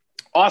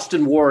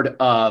 Austin Ward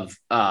of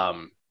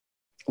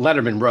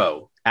Leonard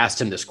Monroe asked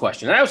him this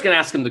question. And I was going to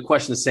ask him the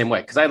question the same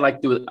way because I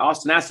like doing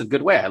Austin asked it a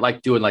good way. I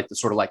like doing like the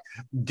sort of like,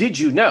 did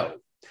you know?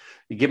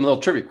 You give him a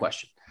little trivia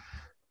question.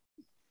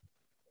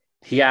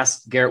 He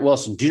asked Garrett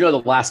Wilson, do you know the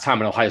last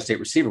time an Ohio State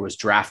receiver was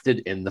drafted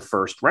in the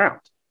first round?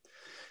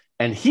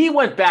 And he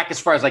went back as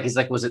far as like, he's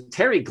like, was it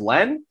Terry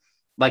Glenn?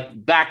 Like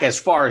back as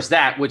far as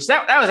that, which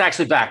that was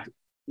actually back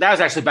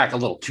a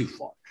little too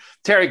far.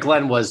 Terry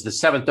Glenn was the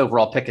 7th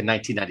overall pick in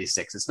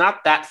 1996. It's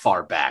not that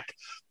far back.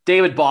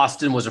 David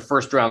Boston was a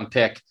first round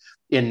pick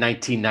in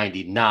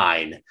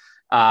 1999.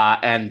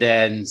 And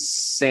then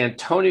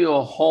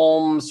Santonio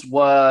Holmes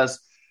was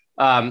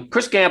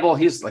Chris Gamble,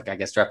 he's like, I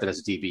guess, drafted as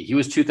a DB. He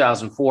was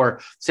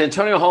 2004.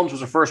 Santonio Holmes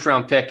was a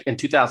first-round pick in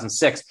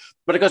 2006,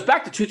 but it goes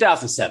back to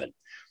 2007.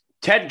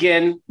 Ted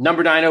Ginn,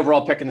 number 9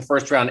 overall pick in the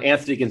first round.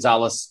 Anthony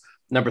Gonzalez,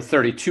 number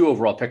 32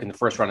 overall pick in the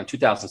first round in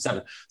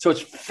 2007. So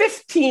it's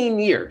 15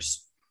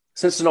 years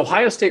since an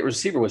Ohio State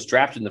receiver was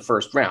drafted in the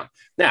first round.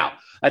 Now,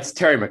 that's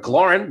Terry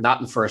McLaurin, not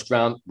in the first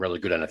round, really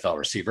good NFL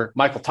receiver.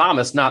 Michael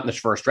Thomas, not in the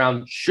first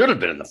round, should have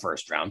been in the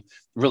first round,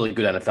 really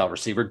good NFL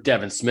receiver.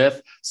 Devin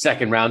Smith,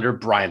 second rounder.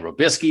 Brian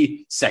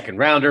Robisky, second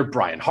rounder.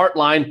 Brian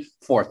Hartline,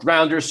 fourth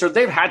rounder. So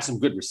they've had some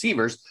good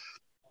receivers,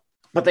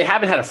 but they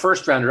haven't had a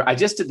first rounder. I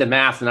just did the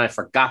math and I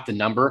forgot the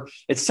number.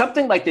 It's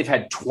something like they've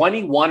had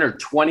 21 or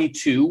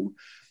 22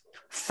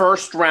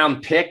 first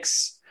round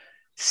picks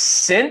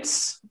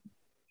since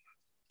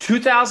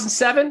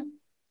 2007.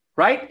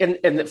 Right.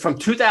 And from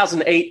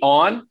 2008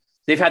 on,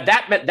 they've had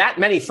that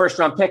many first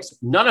round picks,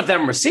 none of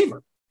them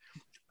receiver,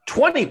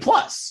 20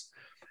 plus.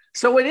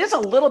 So it is a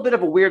little bit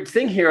of a weird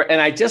thing here.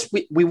 And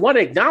we want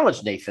to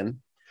acknowledge,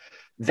 Nathan,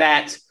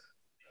 that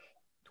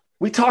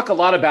we talk a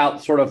lot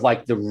about sort of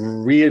like the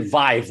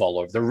revival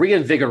or the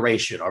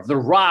reinvigoration or the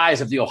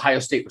rise of the Ohio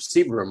State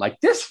receiver room. Like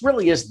this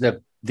really is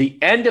the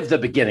end of the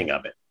beginning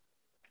of it.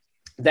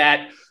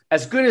 That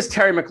as good as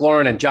Terry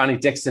McLaurin and Johnny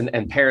Dixon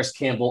and Paris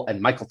Campbell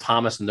and Michael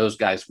Thomas and those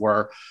guys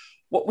were,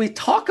 what we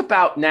talk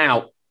about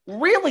now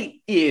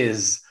really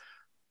is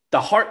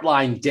the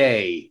Heartline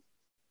Day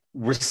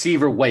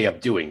receiver way of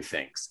doing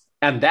things.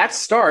 And that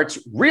starts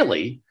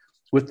really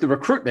with the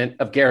recruitment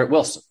of Garrett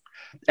Wilson.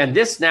 And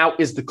this now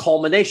is the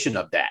culmination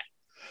of that.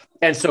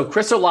 And so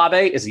Chris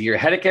Olave is a year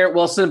ahead of Garrett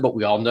Wilson, but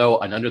we all know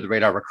an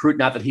under-the-radar recruit.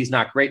 Not that he's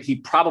not great. He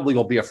probably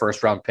will be a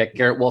first-round pick.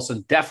 Garrett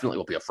Wilson definitely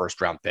will be a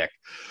first-round pick.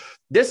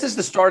 This is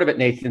the start of it,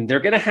 Nathan. They're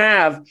going to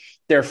have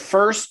their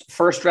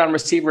first-round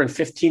receiver in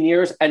 15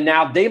 years, and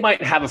now they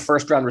might have a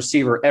first-round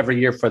receiver every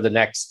year for the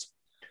next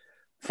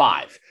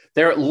 5.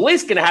 They're at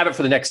least going to have it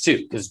for the next 2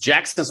 because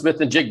Jackson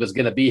Smith-Njigba is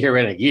going to be here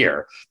in a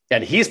year,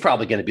 and he's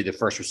probably going to be the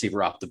first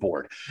receiver off the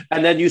board.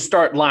 And then you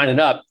start lining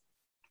up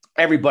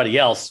everybody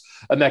else,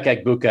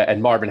 Emeka Egbuka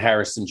and Marvin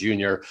Harrison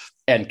Jr.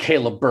 and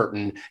Caleb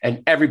Burton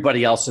and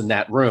everybody else in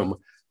that room.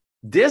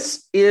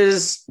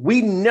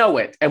 We know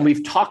it, and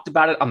we've talked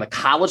about it on the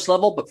college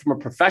level, but from a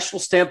professional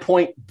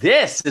standpoint,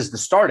 this is the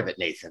start of it,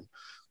 Nathan,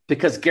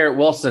 because Garrett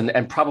Wilson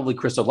and probably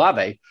Chris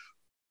Olave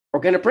are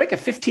going to break a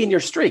 15-year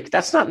streak.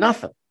 That's not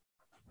nothing.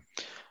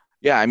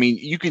 Yeah, I mean,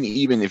 you can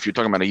even, if you're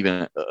talking about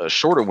even a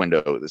shorter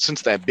window,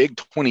 since that big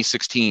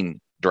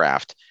 2016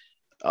 draft,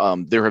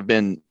 there have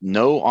been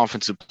no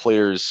offensive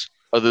players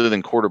other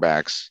than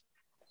quarterbacks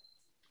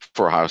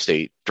for Ohio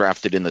State,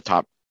 drafted in the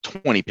top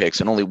 20 picks,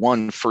 and only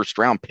one first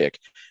round pick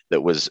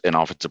that was an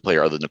offensive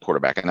player other than the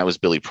quarterback. And that was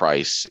Billy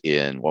Price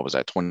in, what was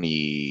that,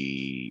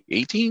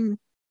 2018?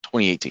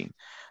 2018.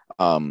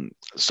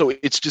 So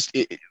it's just,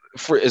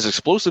 for as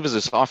explosive as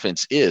this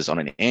offense is on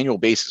an annual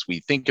basis, we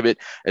think of it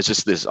as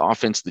just this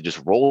offense that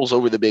just rolls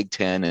over the Big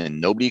Ten and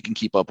nobody can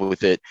keep up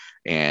with it.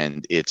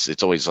 And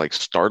it's always like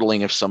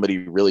startling if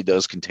somebody really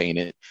does contain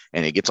it,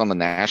 and it gets on the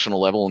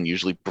national level and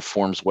usually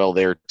performs well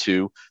there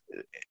too.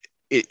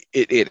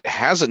 It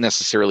hasn't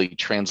necessarily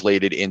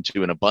translated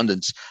into an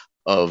abundance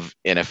of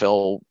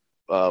NFL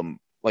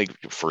like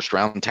first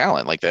round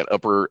talent, like that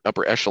upper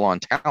echelon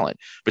talent.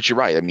 But you're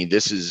right. I mean,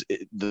 this is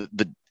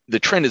the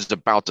trend is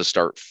about to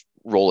start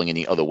rolling in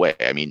the other way.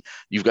 I mean,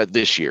 you've got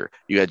this year,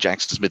 you got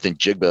Jackson Smith and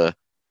Jigba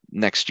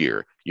next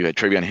year, you had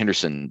TreVeyon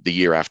Henderson the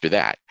year after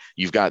that.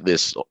 You've got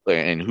this,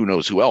 and who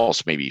knows who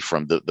else, maybe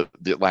from the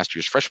last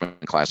year's freshman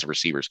class of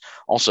receivers,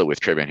 also with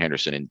TreVeyon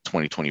Henderson in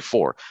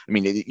 2024. I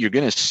mean, you're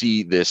going to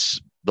see this,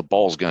 the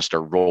ball's going to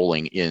start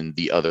rolling in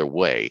the other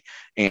way.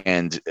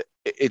 And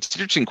it's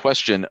an interesting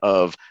question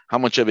of how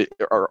much of it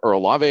are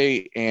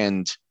Olave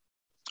and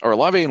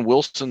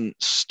Wilson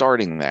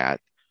starting that,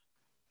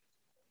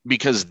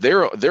 because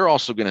they're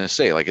also going to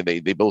say, like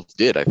they both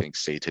did, I think,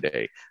 say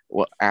today,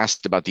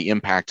 asked about the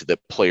impact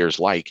that players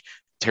like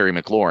Terry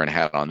McLaurin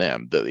had on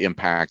them, the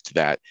impact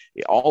that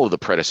all of the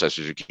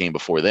predecessors who came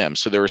before them.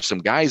 So there are some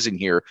guys in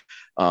here,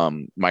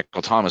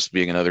 Michael Thomas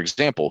being another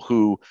example,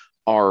 who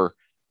are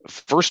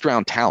first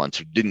round talents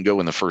who didn't go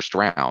in the first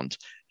round.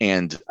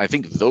 And I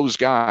think those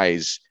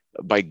guys,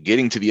 by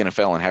getting to the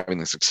NFL and having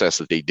the success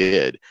that they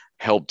did,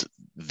 helped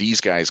these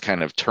guys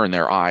kind of turn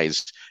their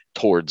eyes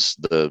towards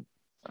the,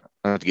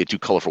 not to get too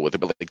colorful with it,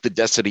 but like the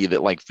destiny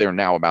that like they're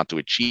now about to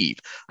achieve.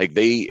 Like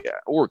they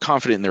were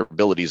confident in their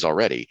abilities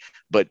already,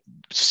 but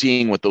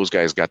seeing what those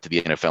guys got to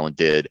the NFL and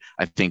did,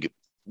 I think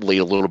laid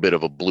a little bit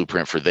of a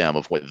blueprint for them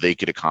of what they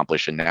could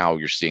accomplish. And now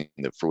you're seeing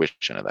the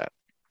fruition of that.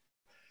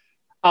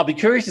 I'll be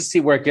curious to see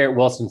where Garrett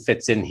Wilson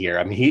fits in here.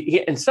 I mean,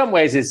 he in some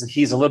ways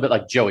he's a little bit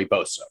like Joey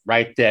Bosa,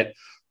 right? That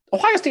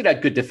Ohio State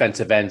had good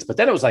defensive ends, but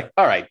then it was like,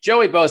 all right,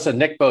 Joey Bosa,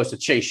 Nick Bosa,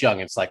 Chase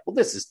Young. It's like, well,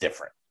 this is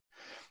different,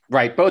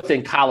 right? Both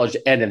in college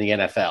and in the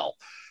NFL.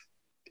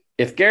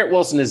 If Garrett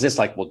Wilson is this,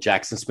 like, will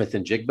Jackson Smith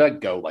and Jigba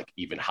go like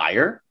even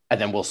higher? And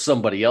then will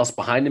somebody else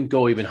behind him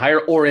go even higher?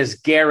 Or is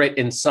Garrett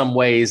in some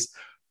ways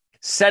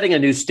setting a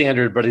new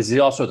standard, but is he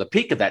also the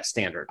peak of that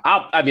standard?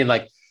 I mean,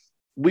 like,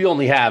 we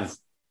only have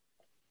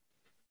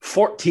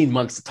 14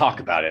 months to talk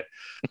about it,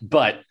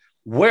 but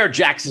where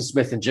Jackson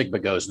Smith and Jigba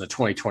goes in the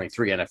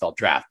 2023 NFL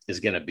draft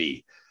is going to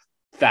be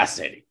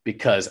fascinating,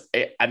 because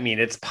I mean,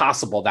 it's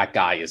possible that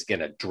guy is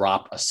going to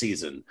drop a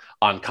season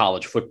on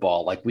college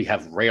football like we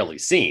have rarely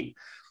seen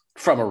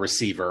from a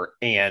receiver.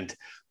 And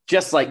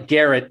just like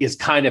Garrett is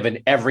kind of an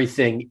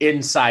everything,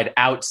 inside,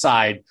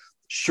 outside,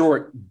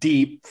 short,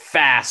 deep,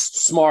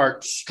 fast,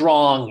 smart,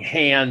 strong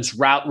hands,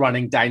 route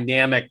running,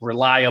 dynamic,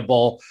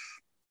 reliable.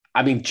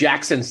 I mean,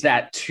 Jackson's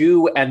that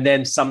too. And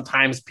then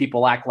sometimes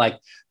people act like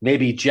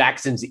maybe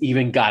Jackson's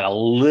even got a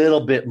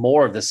little bit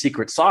more of the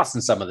secret sauce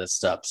in some of this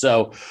stuff.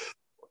 So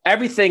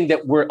everything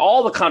that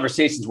all the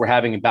conversations we're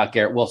having about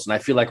Garrett Wilson, I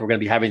feel like we're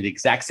going to be having the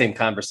exact same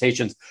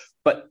conversations,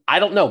 but I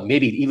don't know,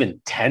 maybe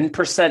even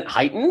 10%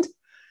 heightened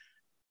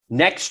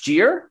next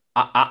year.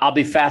 I'll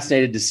be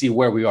fascinated to see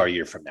where we are a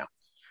year from now.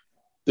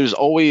 There's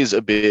always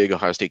a big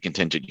Ohio State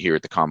contingent here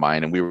at the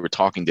Combine, and we were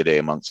talking today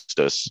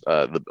amongst us,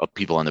 the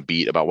people on the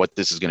beat, about what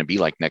this is going to be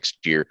like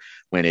next year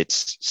when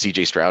it's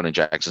C.J. Stroud and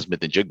Jackson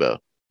Smith and Jigba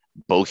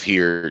both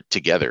here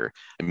together.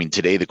 I mean,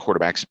 today the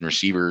quarterbacks and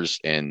receivers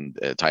and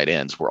tight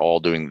ends were all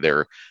doing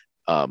their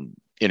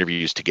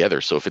interviews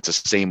together. So if it's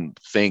the same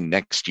thing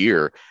next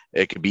year,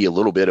 it could be a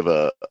little bit of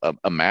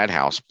a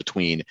madhouse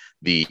between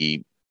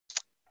the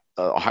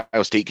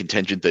Ohio State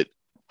contingent that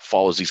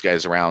follows these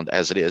guys around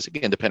as it is,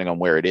 again, depending on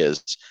where it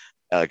is,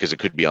 because it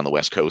could be on the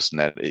West Coast,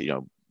 and that,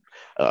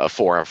 a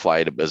 4-hour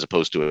flight as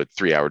opposed to a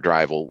 3-hour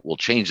drive will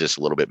change this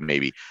a little bit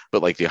maybe.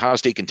 But like the Ohio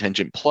State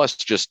contingent plus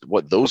just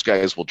what those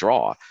guys will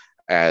draw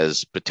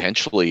as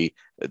potentially,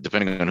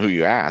 depending on who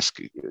you ask,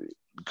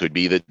 could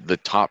be the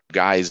top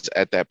guys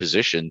at that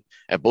position,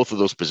 at both of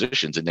those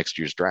positions in next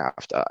year's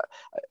draft.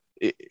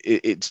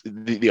 It's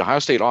the Ohio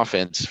State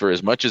offense, for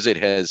as much as it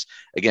has,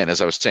 again,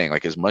 as I was saying,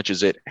 like as much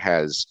as it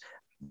has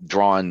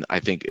drawn, I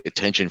think,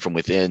 attention from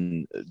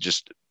within,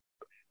 just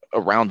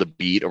around the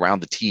beat,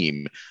 around the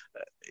team,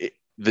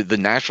 the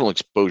national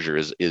exposure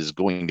is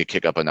going to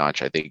kick up a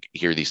notch, I think,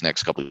 here these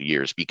next couple of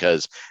years,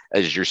 because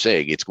as you're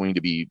saying, it's going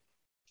to be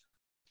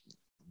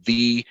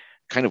the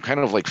kind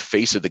of like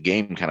face of the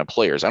game kind of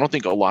players. I don't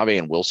think Olave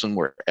and Wilson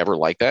were ever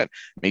like that,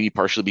 maybe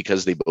partially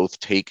because they both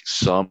take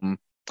some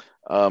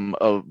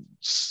of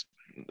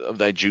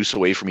that juice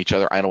away from each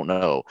other. I don't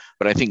know.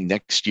 But I think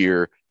next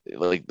year,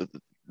 like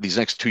these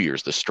next 2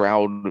 years, the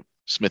Stroud,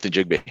 Smith and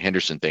Jigba,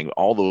 Henderson thing,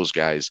 all those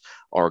guys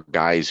are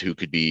guys who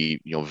could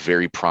be,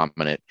 very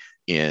prominent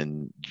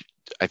in,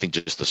 I think,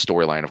 just the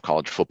storyline of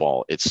college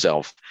football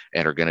itself,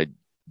 and are going to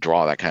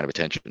draw that kind of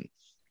attention.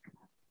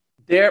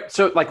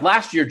 So like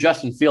last year,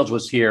 Justin Fields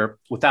was here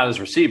without his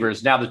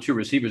receivers. Now the two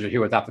receivers are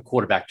here without the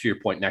quarterback. To your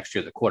point, next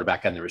year the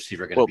quarterback and the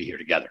receiver are going to be here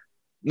together.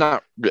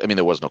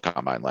 There was no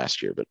combine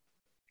last year, but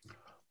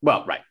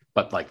right,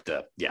 but like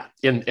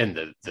in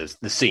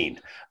the scene,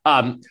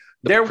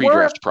 there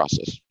pre-draft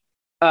process.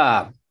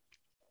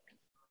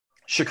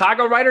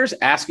 Chicago writers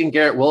asking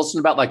Garrett Wilson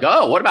about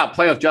what about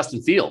playing with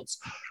Justin Fields?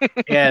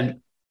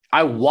 And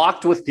I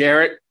walked with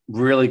Garrett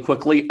really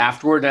quickly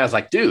afterward, and I was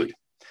like, dude,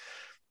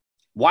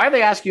 why are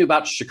they asking you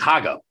about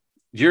Chicago?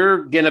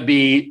 You're going to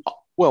be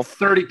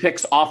 30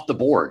 picks off the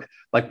board.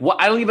 Like,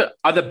 what?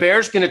 Are the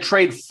Bears going to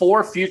trade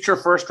 4 future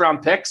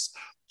first-round picks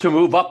to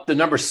move up the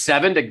number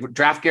 7 to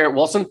draft Garrett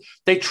Wilson?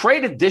 They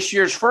traded this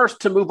year's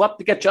first to move up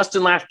to get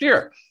Justin last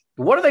year.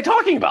 What are they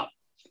talking about?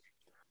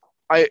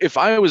 If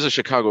I was a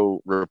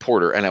Chicago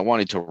reporter and I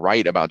wanted to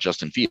write about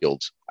Justin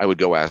Fields, I would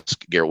go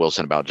ask Garrett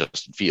Wilson about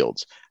Justin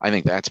Fields. I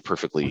think that's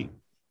perfectly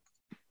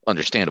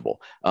understandable.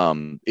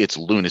 It's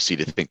lunacy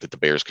to think that the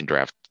Bears can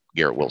draft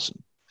Garrett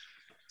Wilson.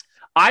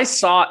 I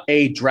saw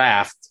a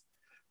draft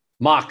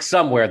mock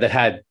somewhere that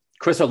had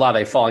Chris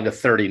Olave falling to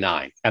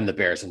 39 and the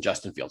Bears and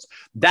Justin Fields.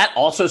 That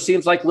also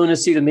seems like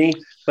lunacy to me,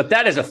 but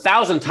that is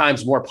 1,000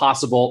 times more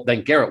possible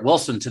than Garrett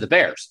Wilson to the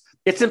Bears.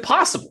 It's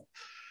impossible.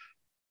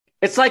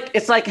 It's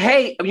like,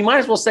 hey, you might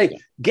as well say,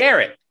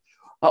 Garrett,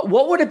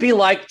 what would it be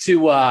like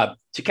to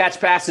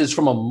catch passes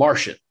from a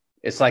Martian?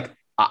 It's like,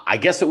 I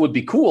guess it would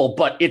be cool,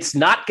 but it's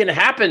not going to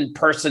happen.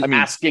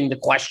 Asking the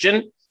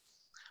question.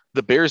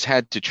 The Bears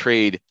had to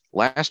trade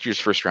last year's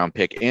first round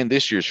pick and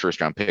this year's first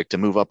round pick to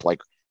move up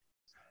like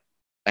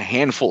a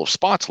handful of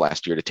spots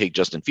last year to take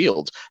Justin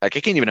Fields. Like, I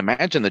can't even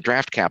imagine the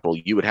draft capital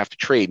you would have to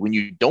trade when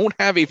you don't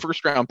have a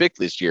first round pick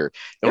this year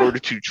in order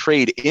to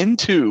trade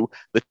into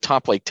the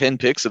top 10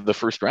 picks of the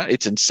first round.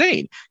 It's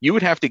insane. You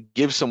would have to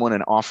give someone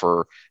an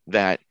offer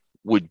that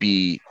would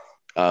be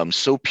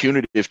so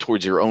punitive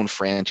towards your own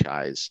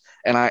franchise.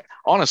 And I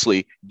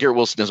honestly, Garrett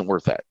Wilson isn't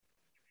worth that.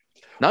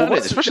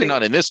 Especially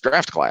not in this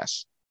draft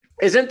class.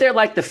 Isn't there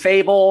the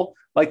fable,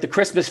 the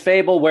Christmas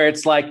fable where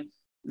it's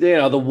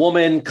the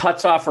woman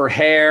cuts off her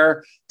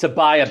hair to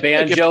buy a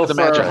banjo for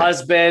her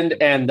husband,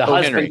 and the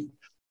husband Henry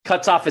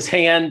cuts off his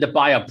hand to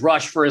buy a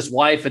brush for his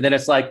wife. And then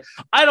it's I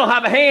don't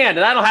have a hand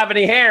and I don't have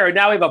any hair. And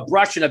now we have a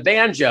brush and a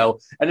banjo.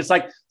 And it's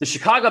the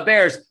Chicago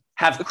Bears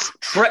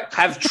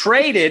have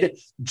traded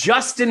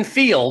Justin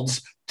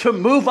Fields to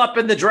move up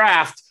in the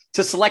draft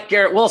to select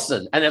Garrett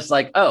Wilson. And it's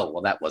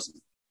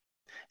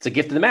it's a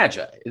gift of the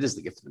Magi. It is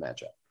the gift of the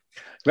Magi.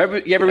 Remember,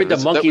 you ever read The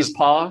Monkey's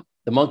Paw?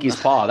 The Monkey's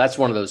Paw. That's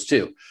one of those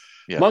too.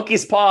 Yeah.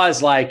 Monkey's Paw is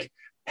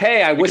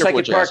hey, I wish I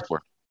could park.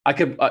 I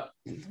could.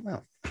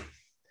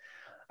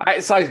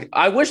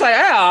 I wish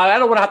I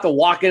don't want to have to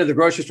walk into the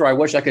grocery store. I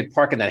wish I could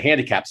park in that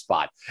handicap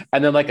spot.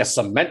 And then a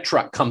cement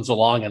truck comes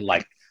along and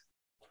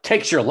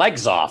takes your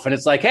legs off. And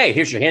it's hey,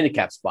 here's your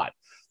handicap spot.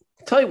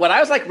 I'll tell you what, I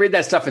was read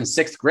that stuff in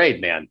 6th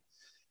grade, man.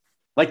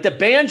 The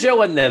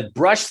banjo and the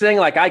brush thing,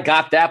 I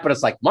got that, but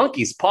it's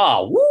Monkey's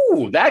Paw.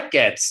 Woo, that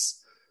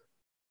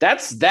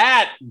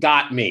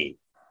got me.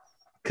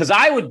 Because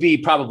I would be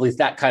probably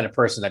that kind of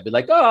person. I'd be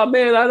oh,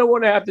 man, I don't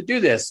want to have to do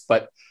this.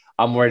 But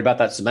I'm worried about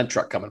that cement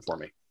truck coming for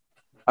me.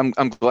 I'm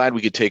glad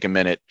we could take a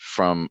minute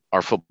from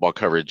our football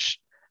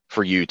coverage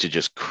for you to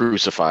just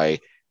crucify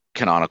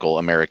canonical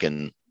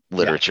American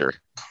literature.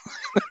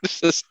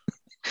 Yeah.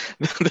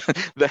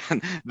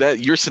 that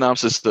your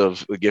synopsis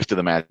of The Gift of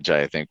the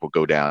Magi, I think, will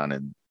go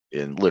down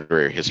in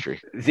literary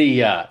history.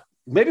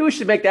 Maybe we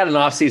should make that an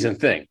off-season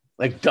thing.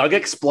 Doug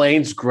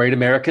explains great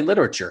American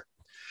literature.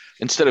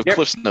 Instead of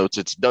Cliff's notes,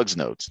 it's Doug's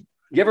notes.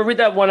 You ever read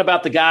that one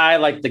about the guy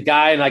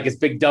and his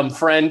big dumb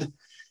friend?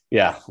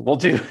 Yeah, we'll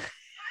do.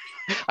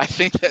 I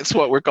think that's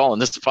what we're calling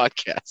this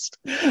podcast.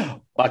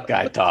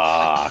 Buckeye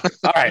Talk.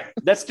 All right,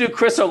 let's do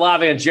Chris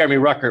Olave and Jeremy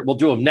Ruckert. We'll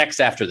do them next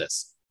after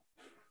this.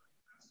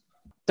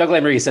 Doug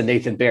Lesmerises and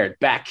Nathan Baird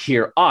back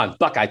here on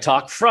Buckeye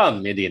Talk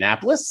from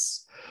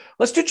Indianapolis.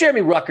 Let's do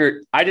Jeremy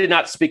Ruckert. I did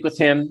not speak with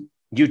him.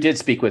 You did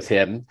speak with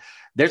him.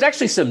 There's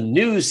actually some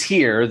news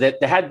here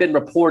that had been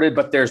reported,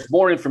 but there's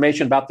more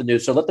information about the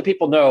news. So let the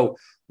people know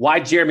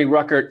why Jeremy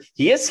Ruckert,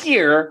 he is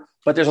here,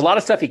 but there's a lot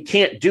of stuff he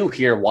can't do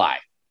here. Why?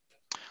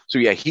 So,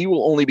 yeah, he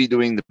will only be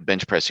doing the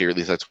bench press here. At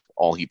least that's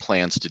all he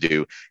plans to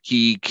do.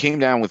 He came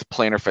down with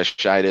plantar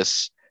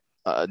fasciitis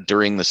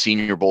during the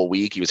Senior Bowl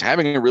week. He was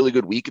having a really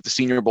good week at the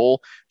Senior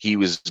Bowl. He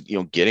was,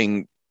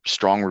 getting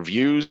strong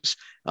reviews,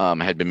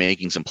 had been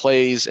making some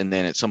plays, and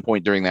then at some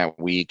point during that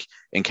week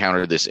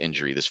encountered this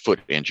injury, this foot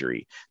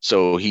injury.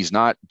 So he's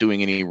not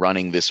doing any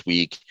running this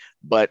week,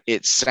 but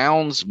it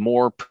sounds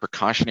more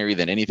precautionary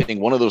than anything.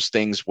 One of those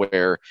things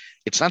where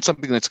it's not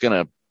something that's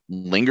going to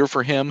linger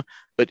for him,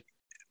 but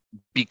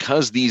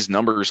because these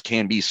numbers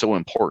can be so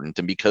important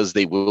and because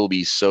they will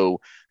be so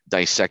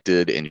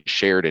dissected and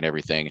shared and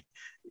everything,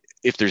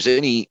 if there's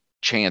any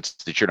chance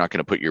that you're not going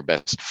to put your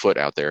best foot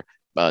out there,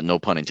 no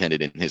pun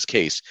intended in his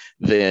case,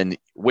 then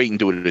wait and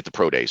do it at the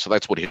pro day. So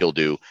that's what he'll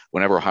do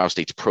whenever Ohio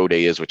State's pro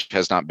day is, which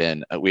has not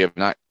been, we have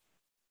not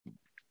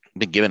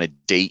been given a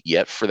date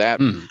yet for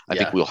that. I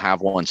think we'll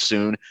have one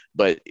soon,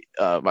 but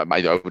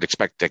I would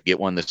expect to get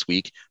one this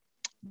week.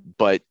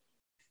 But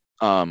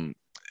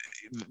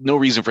no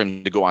reason for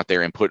him to go out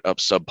there and put up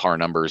subpar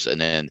numbers and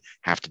then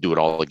have to do it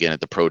all again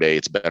at the pro day.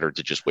 It's better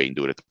to just wait and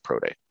do it at the pro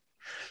day.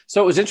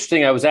 So it was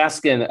interesting. I was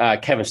asking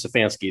Kevin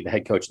Stefanski, the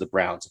head coach of the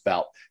Browns,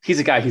 about, he's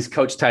a guy, he's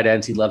coached tight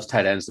ends. He loves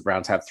tight ends. The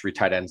Browns have 3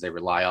 tight ends they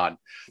rely on.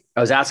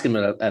 I was asking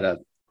him at a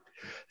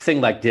thing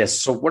like this,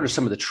 so what are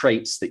some of the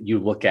traits that you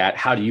look at?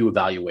 How do you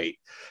evaluate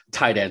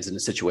tight ends in a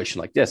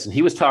situation like this? And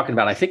he was talking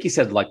about, I think he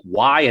said like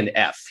Y and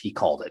F, he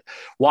called it.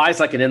 Y is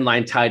like an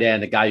inline tight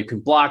end, a guy who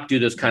can block, do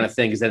those kind of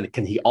things. And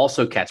can he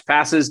also catch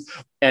passes?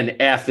 And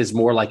F is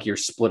more like you're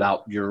split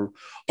out. You're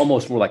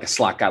almost more like a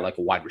slot guy, like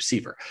a wide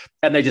receiver.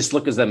 And they just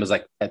look at them as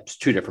like at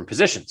 2 different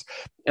positions.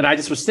 And I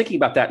just was thinking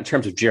about that in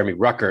terms of Jeremy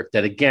Ruckert,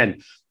 that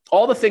again,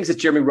 all the things that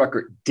Jeremy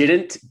Ruckert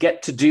didn't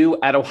get to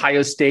do at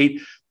Ohio State,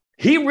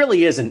 he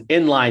really is an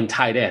inline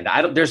tight end.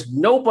 There's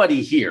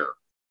nobody here,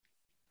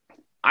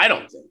 I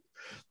don't think,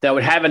 that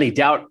would have any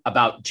doubt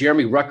about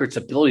Jeremy Ruckert's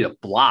ability to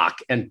block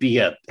and be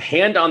a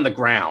hand on the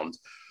ground,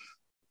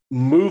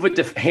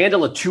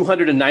 handle a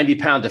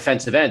 290-pound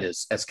defensive end,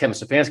 as Kevin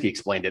Stefanski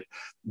explained it,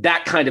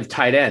 that kind of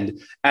tight end.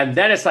 And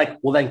then it's like,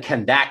 well, then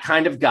can that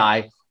kind of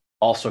guy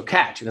also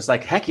catch? And it's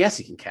like, heck yes,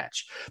 he can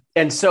catch.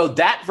 And so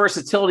that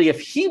versatility, if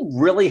he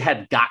really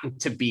had gotten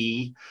to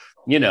be,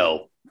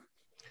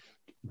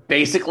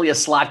 basically a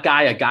slot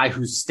guy, a guy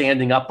who's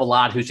standing up a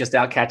lot, who's just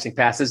out catching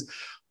passes,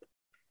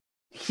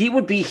 he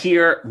would be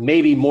here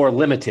maybe more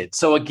limited.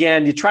 So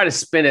again, you try to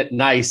spin it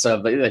nice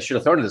of, they should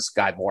have thrown to this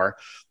guy more.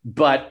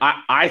 But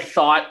I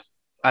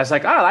was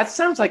like, that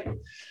sounds like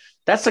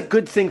that's a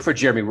good thing for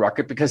Jeremy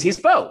Ruckert, because he's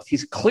both.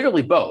 He's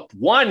clearly both.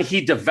 One, he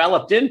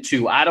developed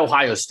into at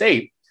Ohio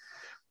State,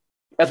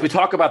 as we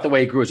talk about the way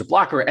he grew as a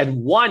blocker,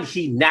 and one,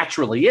 he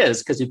naturally is,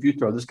 because if you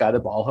throw this guy the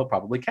ball, he'll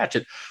probably catch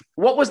it.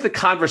 What was the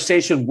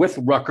conversation with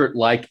Ruckert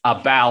like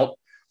about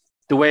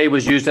the way he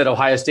was used at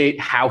Ohio State,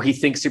 how he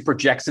thinks he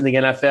projects in the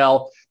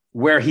NFL,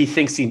 where he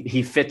thinks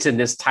he fits in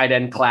this tight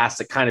end class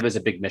that kind of is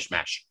a big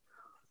mishmash?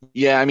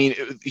 Yeah, I mean,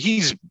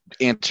 he's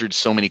answered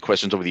so many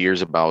questions over the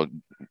years about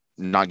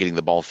not getting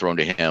the ball thrown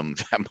to him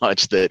that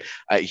much that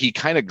he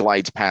kind of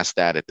glides past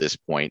that at this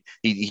point.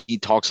 He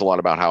talks a lot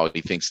about how he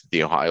thinks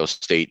the Ohio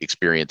State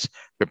experience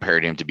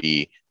prepared him to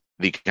be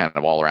the kind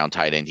of all-around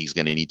tight end he's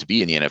going to need to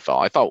be in the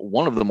NFL. I thought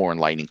one of the more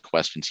enlightening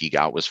questions he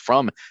got was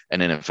from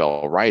an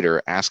NFL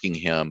writer asking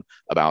him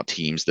about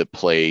teams that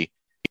play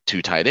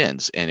 2 tight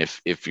ends. And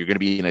if you're going to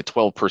be in a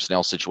 12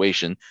 personnel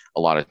situation, a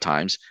lot of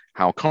times,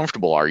 how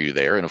comfortable are you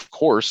there? And of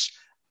course,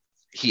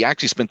 he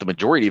actually spent the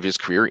majority of his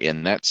career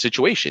in that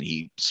situation.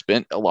 He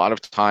spent a lot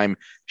of time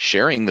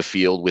sharing the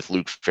field with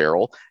Luke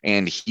Farrell.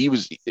 And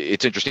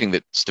it's interesting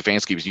that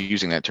Stefanski was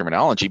using that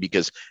terminology,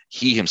 because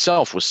he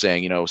himself was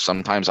saying,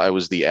 sometimes I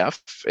was the F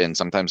and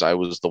sometimes I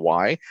was the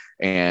Y,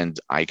 and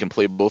I can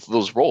play both of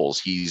those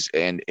roles.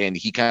 And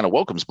he kind of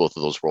welcomes both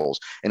of those roles.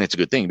 And it's a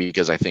good thing,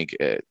 because I think,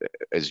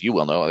 as you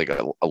well know, like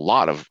a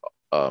lot of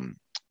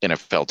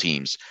NFL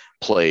teams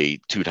play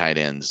 2 tight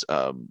ends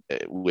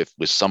with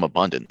some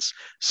abundance.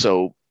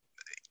 So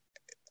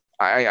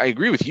I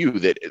agree with you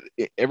that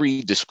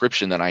every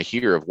description that I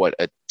hear of what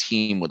a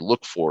team would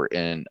look for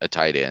in a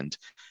tight end,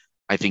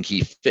 I think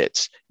he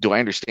fits. Do I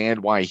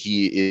understand why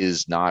he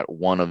is not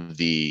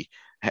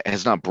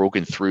has not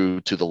broken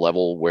through to the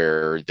level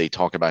where they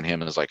talk about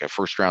him as like a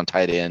first-round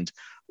tight end,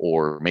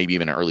 or maybe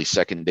even an early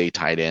second-day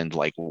tight end,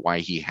 like why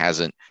he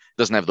doesn't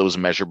have those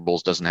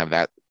measurables, doesn't have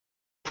that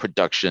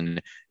production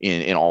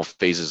in all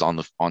phases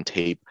on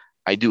tape?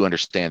 I do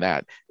understand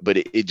that, but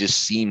it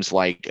just seems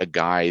like a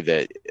guy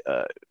that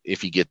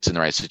if he gets in the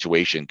right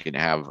situation can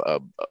have a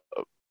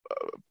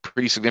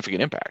pretty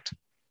significant impact.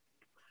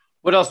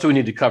 What else do we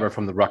need to cover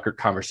from the Ruckert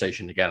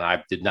conversation? Again,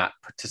 I did not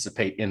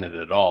participate in it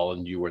at all,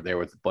 and you were there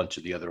with a bunch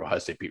of the other Ohio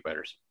State beat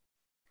writers.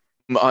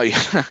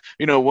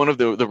 One of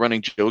the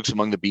running jokes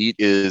among the beat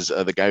is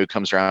the guy who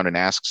comes around and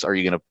asks, "Are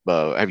you going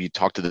to have you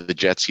talked to the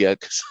Jets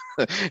yet?"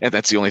 And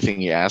that's the only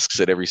thing he asks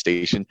at every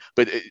station.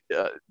 But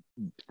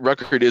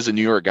Ruckert is a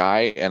New York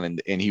guy,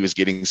 and he was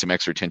getting some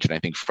extra attention, I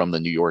think, from the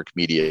New York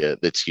media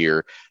that's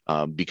here,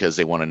 because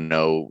they want to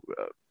know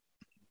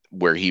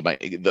where he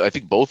might. I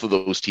think both of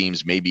those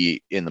teams may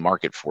be in the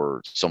market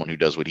for someone who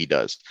does what he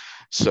does.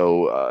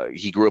 So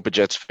he grew up a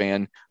Jets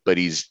fan, but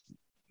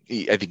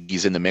I think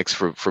he's in the mix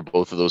for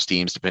both of those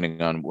teams,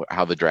 depending on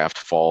how the draft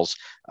falls.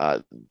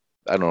 I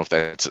don't know if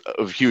that's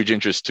of huge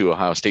interest to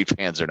Ohio State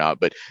fans or not,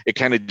 but it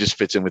kind of just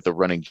fits in with the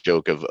running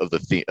joke of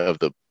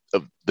the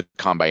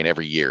combine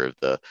every year.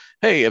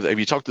 Hey, have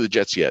you talked to the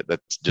Jets yet?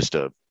 That's just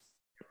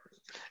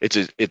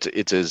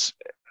it's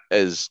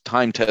as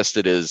time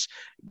tested as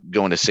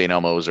going to St.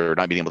 Elmo's or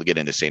not being able to get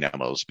into St.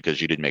 Elmo's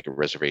because you didn't make a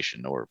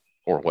reservation or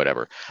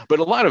whatever. But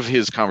a lot of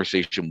his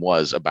conversation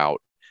was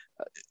about,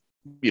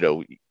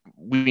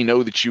 we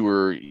know that you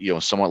were,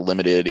 somewhat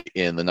limited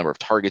in the number of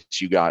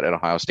targets you got at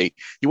Ohio State.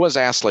 He was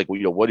asked, like,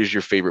 what is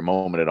your favorite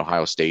moment at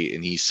Ohio State?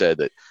 And he said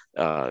that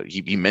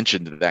He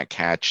mentioned that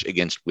catch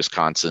against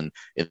Wisconsin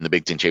in the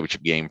Big Ten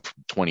championship game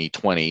from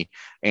 2020.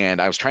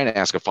 And I was trying to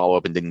ask a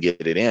follow-up and didn't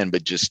get it in,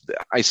 but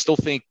I still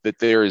think that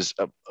there is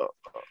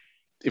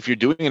if you're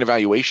doing an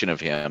evaluation of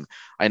him,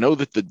 I know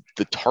that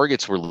the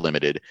targets were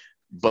limited,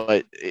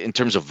 but in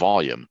terms of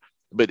volume,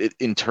 but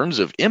in terms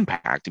of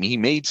impact, I mean, he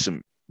made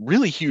some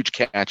really huge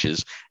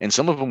catches, and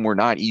some of them were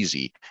not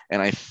easy.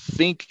 And I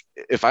think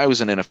if I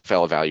was an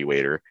NFL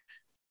evaluator,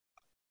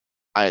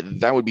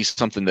 that would be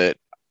something that,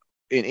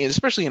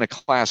 especially in a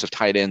class of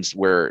tight ends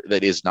where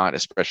that is not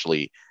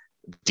especially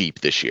deep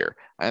this year,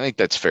 I think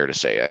that's fair to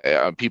say.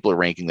 People are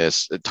ranking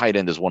this tight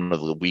end as one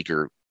of the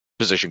weaker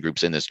position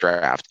groups in this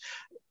draft.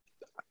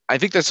 I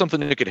think that's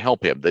something that could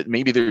help him, that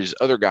maybe there's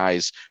other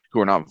guys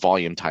who are not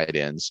volume tight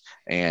ends,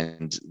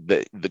 and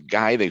the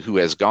guy who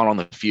has gone on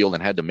the field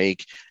and had to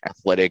make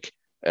athletic,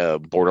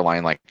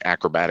 borderline like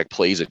acrobatic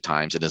plays at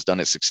times and has done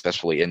it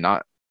successfully and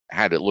not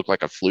had it look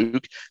like a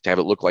fluke, to have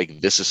it look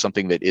like this is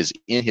something that is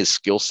in his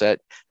skill set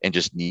and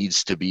just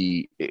needs to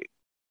be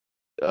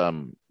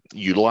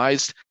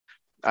utilized.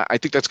 I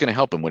think that's going to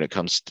help him when it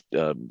comes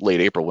to,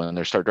 late April when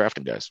they start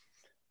drafting guys.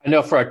 I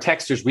know for our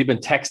texters, we've been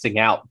texting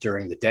out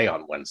during the day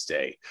on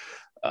Wednesday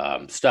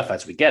stuff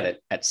as we get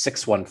it at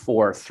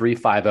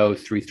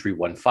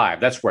 614-350-3315.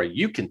 That's where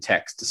you can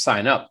text to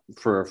sign up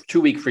for a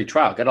 2-week free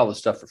trial. Get all this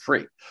stuff for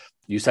free.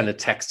 You send a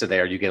text to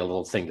there, you get a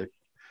little thing to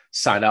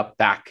sign up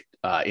back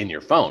in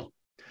your phone.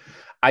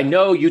 I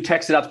know you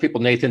texted out to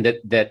people, Nathan,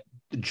 that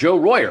Joe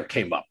Royer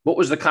came up. What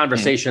was the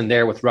conversation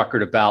there with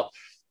Ruckert about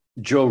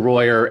Joe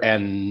Royer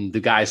and the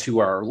guys who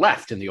are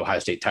left in the Ohio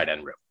State tight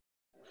end room?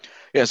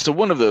 Yeah, so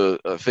one of the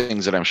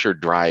things that I'm sure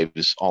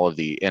drives all of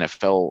the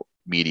NFL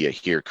media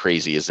here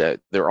crazy is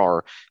that there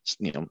are,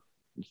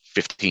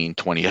 15,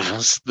 20 of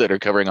us that are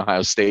covering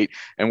Ohio State,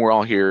 and we're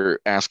all here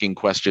asking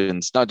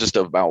questions, not just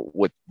about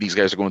what these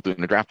guys are going through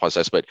in the draft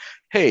process, but,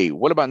 hey,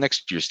 what about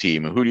next year's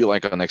team? Who do you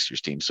like on next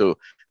year's team? So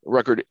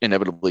Ruckert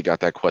inevitably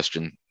got that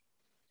question.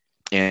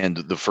 And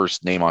the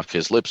first name off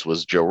his lips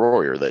was Joe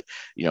Royer, that,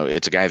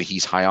 it's a guy that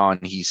he's high on.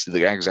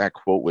 The exact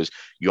quote was,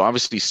 you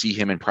obviously see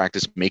him in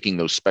practice making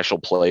those special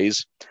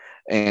plays.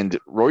 And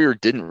Royer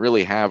didn't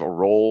really have a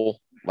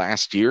role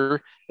last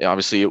year.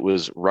 Obviously, it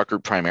was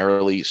Ruckert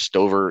primarily,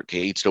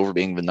 Kate Stover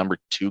being the number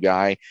 2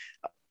 guy.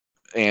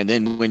 And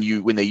then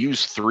when they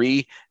used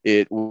 3,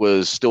 it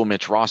was still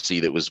Mitch Rossi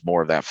that was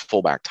more of that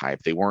fullback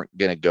type. They weren't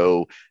going to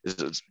go –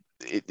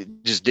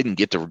 it just didn't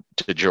get to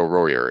Joe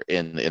Royer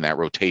in that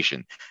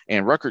rotation.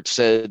 And Ruckert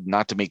said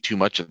not to make too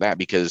much of that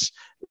because,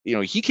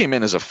 he came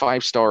in as a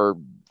 5-star,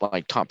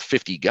 like top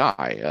 50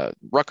 guy.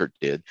 Ruckert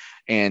did.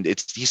 And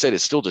he said it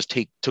still just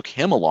took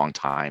him a long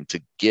time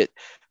to get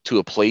to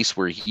a place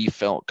where he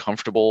felt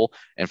comfortable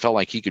and felt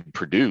like he could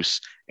produce.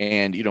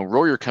 And,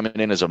 Royer coming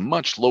in as a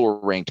much lower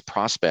ranked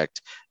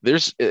prospect,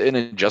 there's an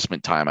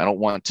adjustment time. I don't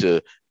want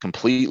to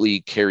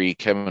completely carry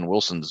Kevin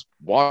Wilson's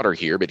water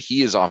here, but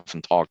he has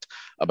often talked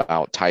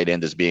about tight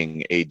end as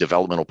being a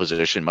developmental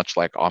position, much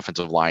like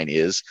offensive line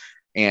is.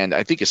 And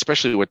I think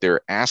especially what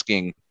they're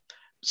asking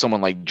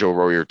someone like Joe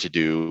Royer to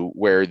do,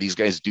 where these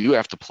guys do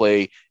have to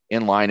play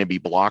in line and be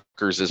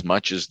blockers as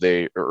much as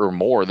or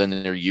more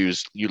than they're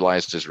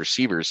utilized as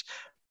receivers.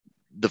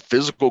 The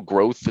physical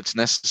growth that's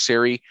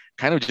necessary,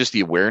 kind of just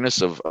the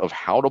awareness of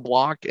how to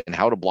block and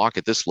how to block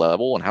at this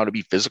level and how to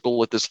be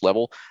physical at this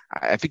level.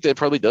 I think that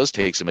probably does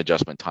take some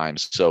adjustment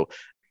times. So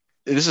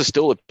this is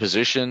still a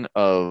position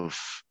of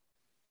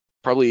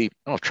probably, I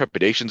don't know if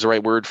trepidation is the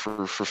right word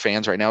for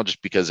fans right now,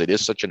 just because it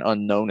is such an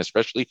unknown,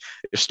 especially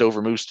if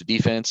Stover moves to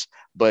defense.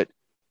 But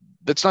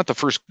that's not the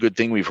first good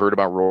thing we've heard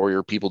about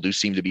Royer. People do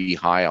seem to be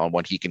high on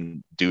what he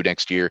can do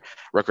next year.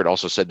 Ruckert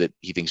also said that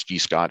he thinks G.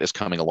 Scott is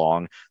coming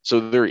along.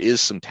 So there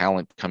is some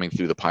talent coming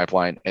through the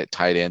pipeline at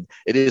tight end.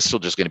 It is still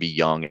just going to be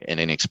young and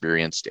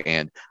inexperienced.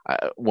 And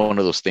one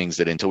of those things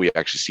that until we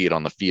actually see it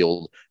on the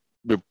field,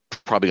 we're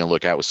probably going to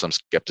look at with some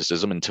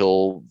skepticism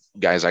until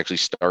guys actually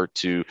start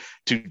to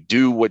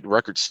do what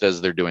Ruckert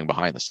says they're doing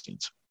behind the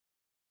scenes.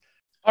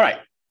 All right.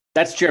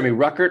 That's Jeremy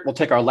Ruckert. We'll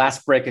take our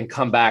last break and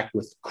come back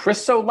with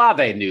Chris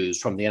Olave news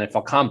from the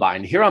NFL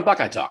Combine here on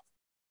Buckeye Talk.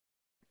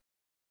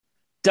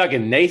 Doug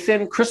and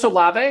Nathan, Chris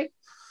Olave,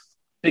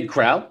 big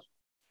crowd,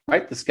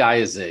 right? This guy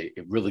is a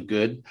really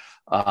good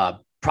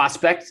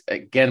prospect.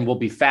 Again, will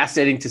be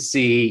fascinating to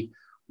see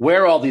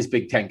where all these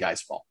Big Ten guys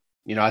fall.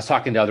 I was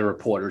talking to other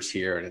reporters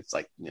here, and it's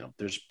like,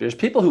 there's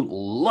people who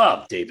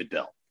love David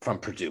Bell from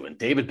Purdue. And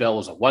David Bell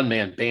was a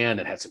one-man band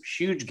and had some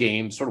huge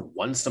games, sort of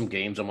won some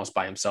games almost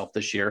by himself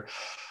this year.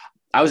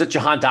 I was at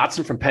Jahan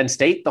Dotson from Penn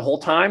State the whole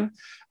time.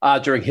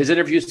 During his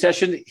interview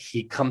session,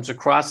 he comes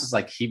across as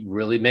like he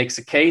really makes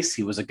a case.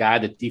 He was a guy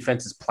that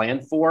defenses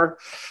planned for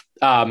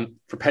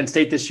Penn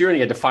State this year, and he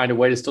had to find a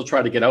way to still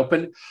try to get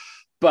open.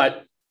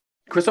 But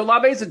Chris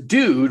Olave is a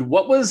dude.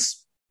 How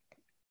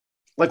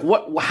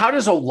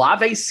does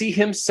Olave see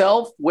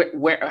himself?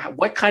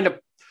 What kind of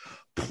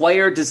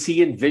player does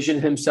he envision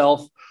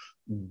himself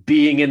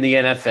being in the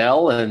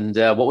NFL? And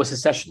what was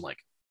his session like?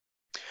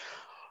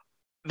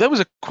 That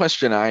was a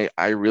question I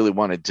really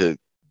wanted to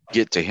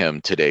get to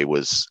him today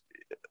was,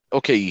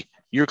 okay,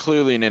 you're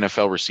clearly an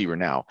NFL receiver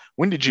now.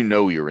 When did you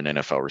know you were an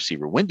NFL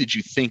receiver? When did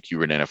you think you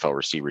were an NFL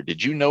receiver?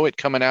 Did you know it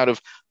coming out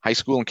of high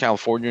school in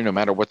California, no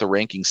matter what the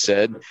rankings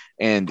said?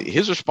 And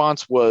his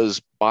response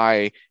was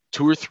by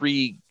 2 or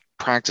 3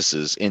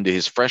 practices into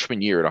his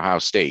freshman year at Ohio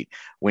State,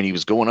 when he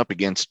was going up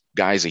against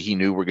guys that he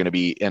knew were going to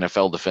be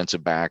NFL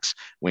defensive backs,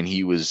 when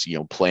he was,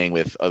 playing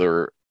with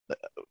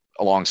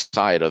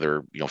alongside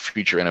other,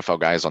 future NFL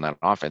guys on that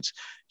offense.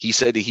 He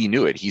said that he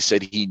knew it. He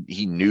said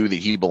he knew that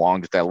he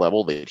belonged at that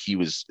level, that he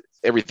was,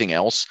 everything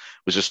else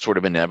was just sort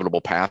of an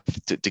inevitable path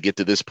to get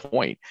to this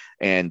point.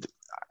 And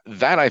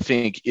that, I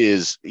think,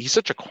 he's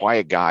such a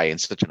quiet guy and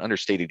such an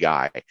understated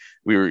guy.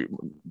 We were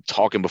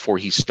talking before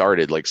he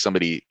started, like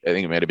somebody, I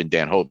think it might have been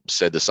Dan Hope,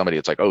 said to somebody,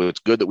 it's like, oh, it's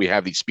good that we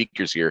have these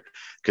speakers here,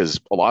 because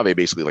Olave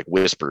basically like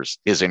whispers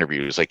his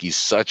interviews. Like, he's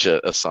such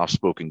a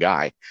soft-spoken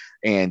guy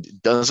and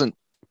doesn't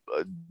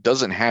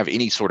have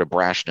any sort of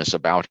brashness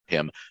about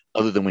him,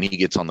 other than when he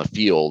gets on the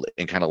field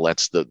and kind of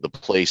lets the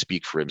play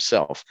speak for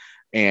himself.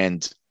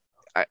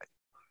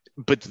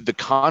 But the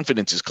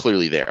confidence is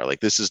clearly there. Like,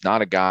 this is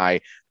not a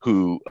guy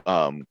who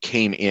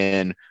came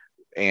in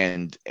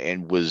and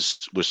was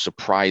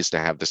surprised to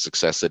have the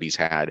success that he's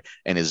had,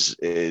 and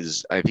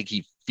is I think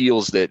he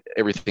feels that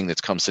everything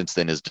that's come since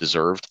then is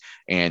deserved,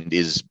 and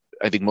is,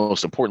 I think,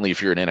 most importantly,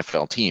 if you're an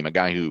NFL team, a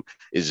guy who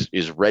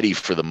is ready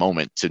for the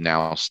moment to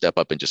now step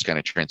up and just kind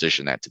of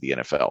transition that to the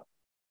NFL.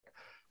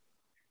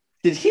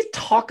 Did he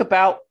talk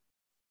about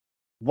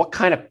what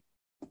kind of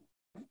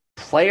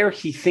player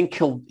he think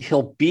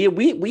he'll be?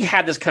 We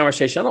had this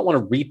conversation. I don't want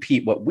to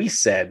repeat what we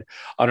said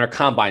on our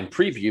combine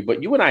preview,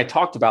 but you and I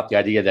talked about the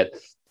idea that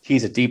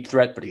he's a deep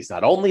threat, but he's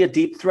not only a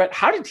deep threat.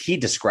 How did he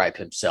describe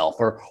himself,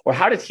 or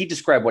how did he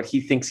describe what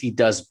he thinks he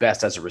does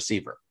best as a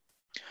receiver?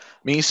 I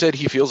mean, he said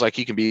he feels like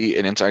he can be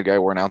an inside guy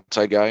or an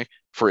outside guy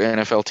for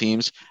NFL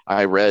teams.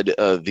 I read the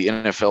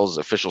NFL's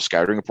official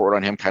scouting report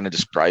on him kind of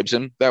describes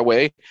him that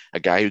way, a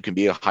guy who can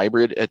be a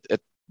hybrid at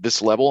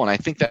this level. And I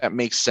think that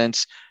makes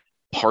sense,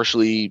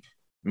 partially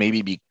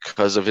maybe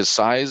because of his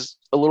size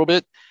a little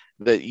bit,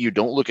 that you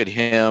don't look at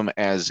him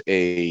as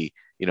he's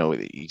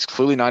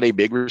clearly not a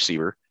big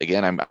receiver.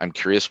 Again, I'm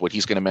curious what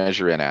he's going to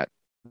measure in at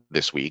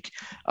this week.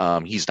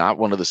 He's not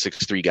one of the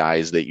 6'3"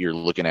 guys that you're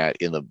looking at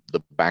in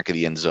the back of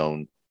the end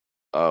zone,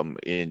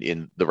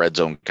 in the red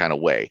zone kind of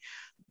way.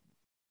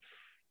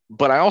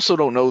 But I also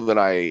don't know that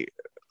I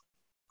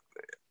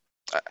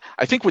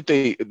think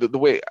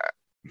the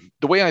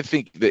way I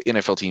think the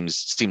NFL teams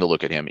seem to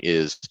look at him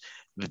is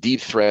the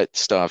deep threat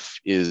stuff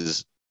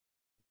is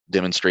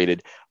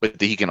demonstrated, but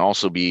that he can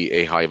also be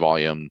a high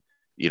volume,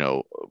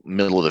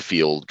 middle of the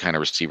field kind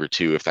of receiver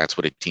too, if that's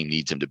what a team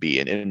needs him to be.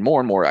 And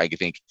more and more, I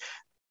think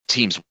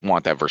teams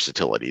want that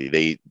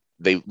versatility.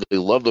 They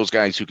love those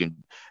guys who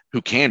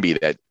can be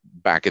that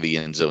back of the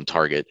end zone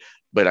target.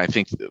 But I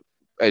think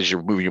as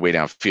you're moving your way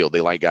downfield, they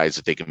like guys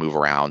that they can move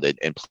around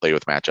and play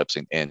with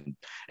matchups and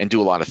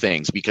do a lot of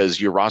things, because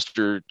your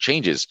roster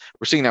changes.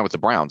 We're seeing that with the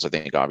Browns, I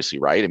think, obviously,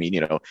 right? I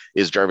mean,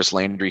 is Jarvis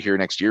Landry here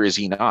next year? Is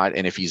he not?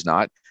 And if he's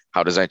not,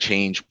 how does that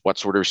change what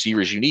sort of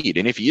receivers you need?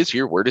 And if he is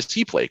here, where does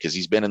he play? Because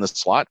he's been in the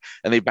slot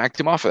and they backed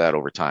him off of that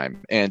over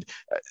time. And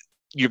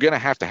you're going to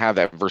have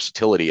that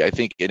versatility, I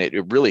think, and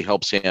it really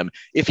helps him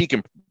if he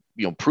can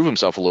prove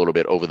himself a little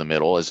bit over the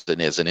middle as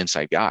an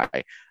inside guy,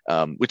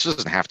 which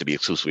doesn't have to be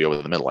exclusively over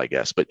the middle, I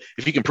guess. But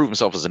if he can prove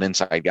himself as an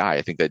inside guy,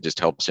 I think that just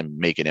helps him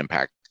make an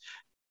impact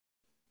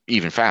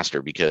even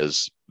faster,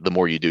 because the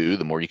more you do,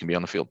 the more you can be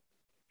on the field.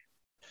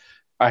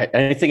 All right.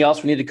 Anything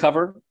else we need to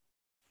cover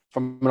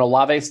from an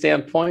Olave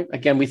standpoint?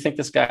 Again, we think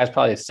this guy is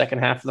probably the second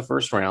half of the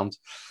first round,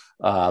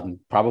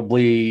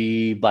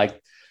 probably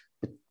like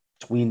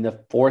between the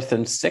 4th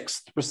and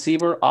 6th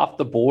receiver off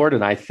the board.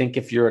 And I think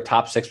if you're a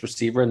top 6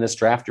 receiver in this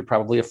draft, you're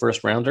probably a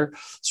first rounder.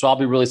 So I'll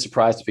be really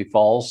surprised if he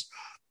falls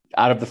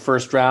out of the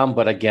first round.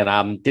 But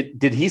again,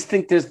 did he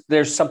think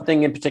there's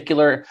something in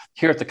particular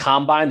here at the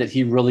combine that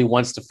he really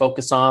wants to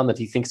focus on, that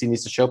he thinks he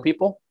needs to show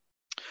people?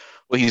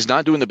 Well, he's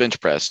not doing the bench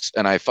press.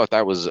 And I thought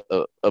that was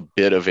a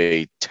bit of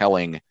a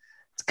telling.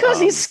 It's because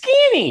he's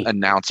skinny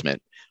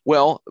announcement.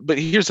 Well, but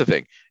here's the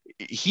thing.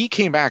 He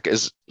came back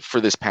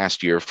for this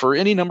past year for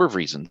any number of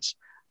reasons.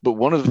 But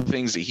one of the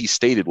things that he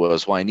stated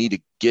was, well, I need to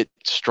get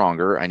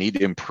stronger. I need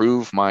to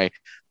improve my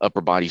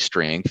upper body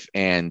strength.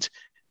 And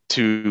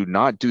to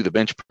not do the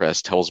bench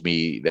press tells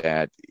me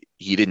that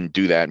he didn't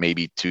do that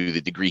maybe to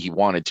the degree he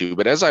wanted to.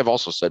 But as I've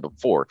also said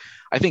before,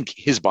 I think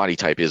his body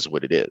type is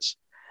what it is.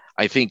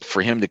 I think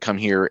for him to come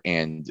here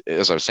and,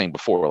 as I was saying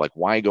before, like,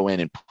 why go in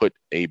and put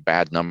a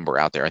bad number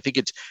out there? I think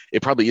it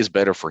probably is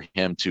better for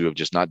him to have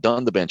just not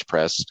done the bench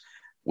press,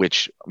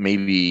 which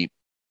maybe,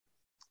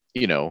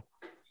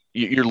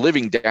 you're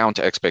living down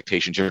to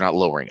expectations. You're not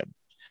lowering them.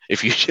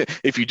 If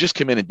you just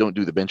come in and don't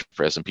do the bench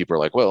press and people are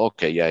like, well,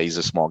 okay, yeah, he's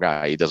a small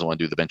guy, he doesn't want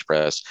to do the bench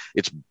press,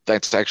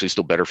 that's actually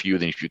still better for you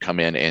than if you come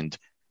in and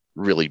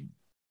really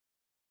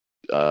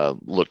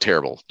look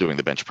terrible doing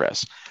the bench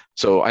press.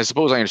 So I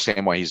suppose I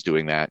understand why he's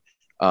doing that.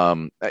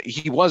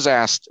 He was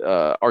asked,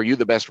 are you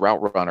the best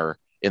route runner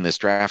in this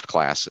draft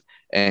class.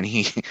 And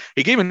he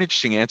gave an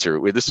interesting answer.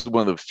 This is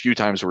one of the few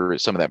times where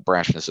some of that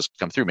brashness has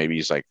come through. Maybe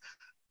he's like,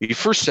 he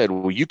first said,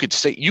 well, you can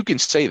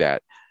say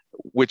that,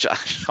 which I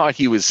thought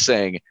he was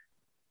saying.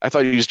 I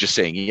thought he was just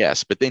saying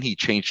yes, but then he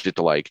changed it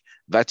to like,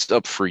 that's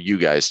up for you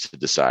guys to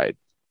decide.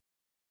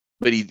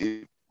 But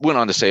he went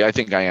on to say, I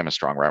think I am a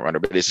strong route runner,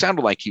 but it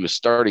sounded like he was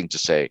starting to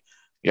say,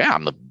 yeah,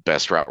 I'm the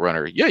best route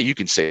runner. Yeah, you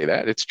can say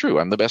that. It's true.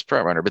 I'm the best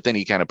route runner. But then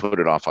he kind of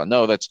put it off on,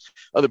 no, that's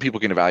other people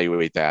can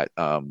evaluate that.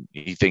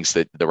 He thinks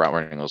that the route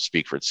running will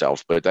speak for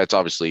itself, but that's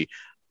obviously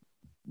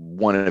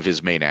one of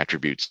his main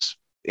attributes.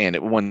 And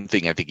one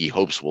thing I think he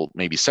hopes will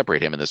maybe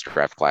separate him in this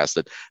draft class,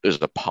 that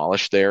there's a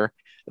polish there,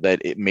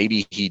 that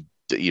maybe he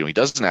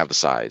doesn't have the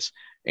size,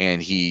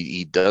 and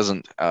he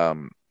doesn't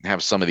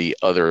have some of the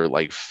other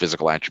like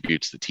physical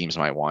attributes that teams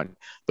might want,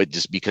 but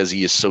just because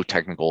he is so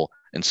technical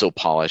and so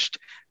polished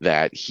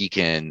that he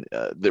can,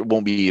 there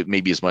won't be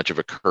maybe as much of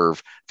a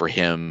curve for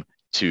him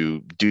to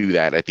do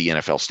that at the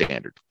NFL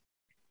standard.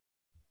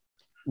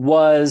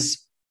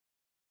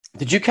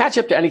 Did you catch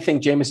up to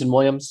anything Jameson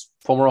Williams,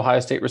 former Ohio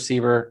State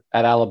receiver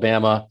at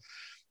Alabama,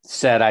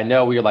 said? I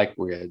know we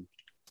had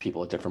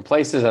people at different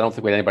places. I don't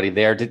think we had anybody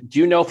there. Do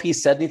you know if he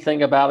said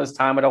anything about his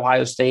time at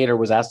Ohio State or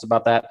was asked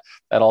about that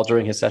at all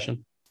during his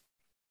session?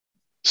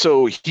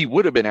 So he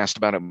would have been asked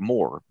about it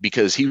more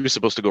because he was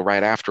supposed to go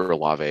right after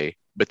Olave,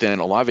 but then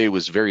Olave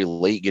was very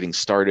late getting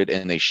started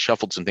and they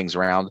shuffled some things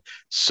around.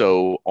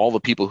 So all the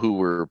people who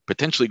were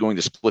potentially going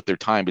to split their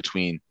time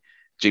between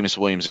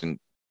Jameson Williams and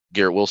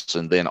Garrett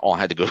Wilson then all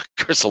had to go to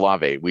Chris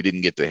Olave. We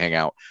didn't get to hang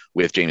out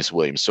with Jameson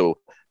Williams. So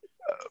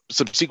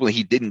subsequently,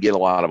 he didn't get a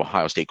lot of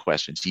Ohio State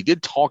questions. He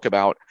did talk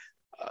about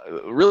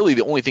really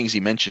the only things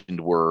he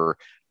mentioned were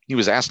he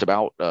was asked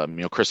about,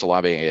 Chris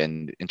Olave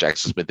and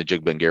Jackson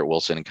Smith-Njigba and Garrett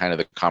Wilson and kind of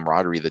the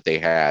camaraderie that they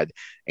had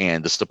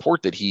and the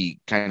support that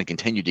he kind of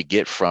continued to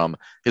get from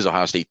his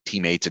Ohio State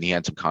teammates. And he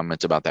had some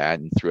comments about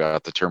that and threw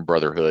out the term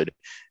brotherhood.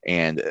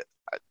 And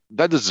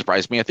that doesn't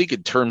surprise me. I think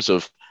in terms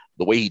of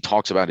the way he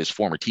talks about his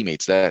former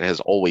teammates, that has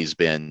always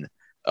been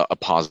a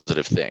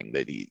positive thing,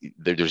 that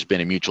there's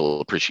been a mutual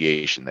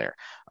appreciation there.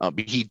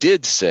 But he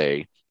did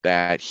say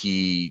that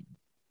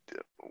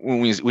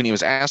when he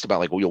was asked about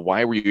like, well,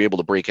 why were you able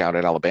to break out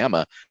at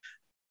Alabama?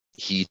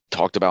 He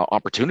talked about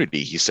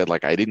opportunity. He said,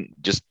 like,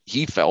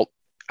 he felt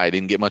I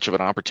didn't get much of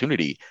an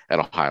opportunity at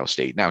Ohio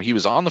State. Now he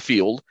was on the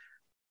field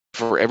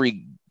for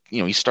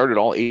he started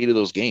all 8 of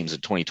those games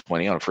in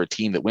 2020 for a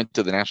team that went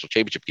to the national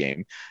championship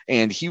game.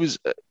 And he was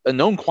a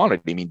known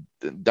quantity. I mean,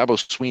 Dabo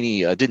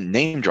Swinney didn't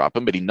name drop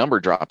him, but he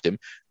number dropped him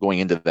going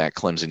into that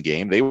Clemson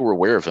game. They were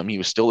aware of him. He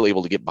was still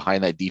able to get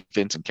behind that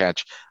defense and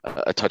catch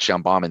a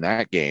touchdown bomb in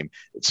that game.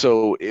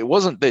 So it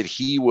wasn't that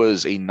he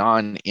was a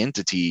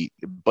non-entity,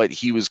 but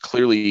he was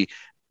clearly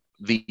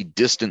the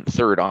distant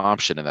third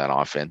option in that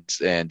offense.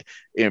 And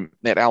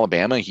at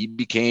Alabama, he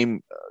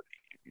became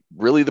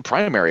really the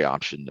primary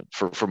option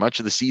for much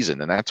of the season.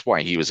 And that's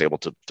why he was able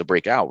to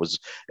break out.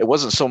 It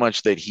wasn't so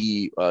much that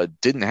he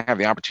didn't have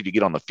the opportunity to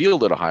get on the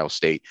field at Ohio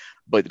State,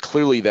 but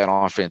clearly that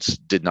offense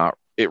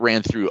it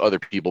ran through other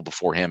people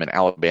before him, and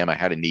Alabama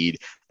had a need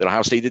that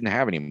Ohio State didn't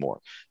have anymore.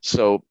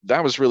 So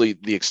that was really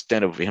the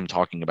extent of him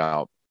talking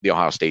about the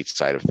Ohio State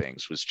side of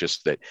things, was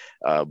just that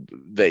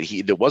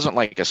there wasn't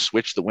like a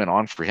switch that went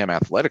on for him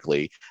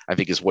athletically, I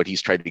think is what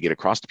he's tried to get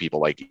across to people.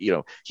 Like,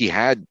 he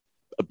had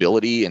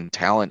ability and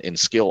talent and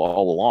skill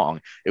all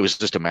along. It was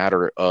just a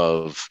matter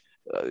of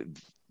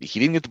he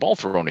didn't get the ball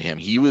thrown to him.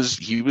 He was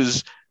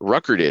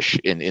Ruckardish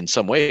in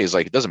some ways.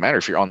 Like, it doesn't matter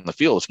if you're on the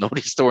field if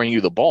nobody's throwing you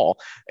the ball.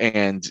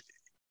 And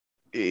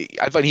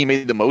I thought he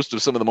made the most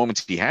of some of the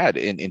moments he had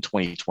in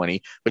 2020,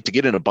 but to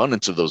get an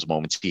abundance of those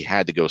moments, he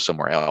had to go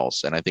somewhere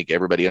else. And I think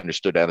everybody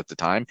understood that at the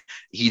time.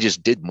 He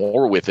just did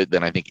more with it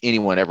than I think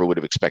anyone ever would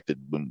have expected.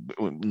 When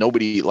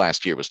nobody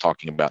last year was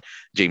talking about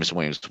Jameson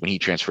Williams when he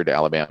transferred to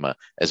Alabama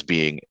as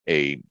being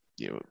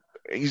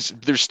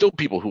there's still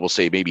people who will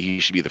say maybe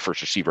he should be the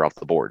first receiver off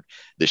the board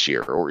this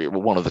year or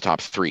one of the top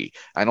 3.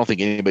 I don't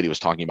think anybody was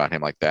talking about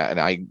him like that. And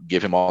I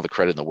give him all the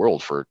credit in the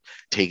world for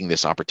taking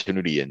this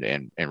opportunity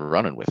and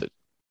running with it.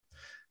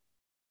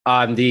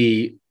 On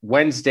the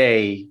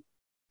Wednesday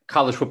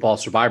College Football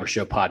Survivor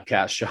Show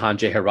podcast, Shahan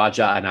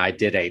Jeharaja and I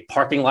did a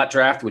parking lot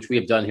draft, which we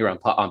have done here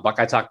on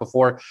Buckeye Talk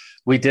before.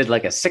 We did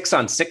like a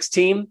 6-on-6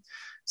 team.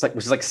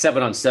 Which is like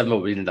 7-on-7, but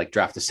we didn't like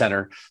draft the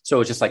center.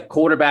 So it's just like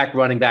quarterback,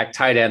 running back,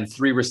 tight end,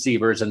 3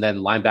 receivers, and then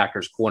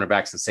linebackers,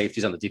 cornerbacks, and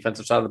safeties on the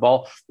defensive side of the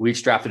ball. We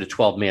each drafted a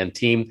 12-man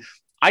team.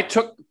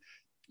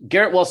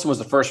 Garrett Wilson was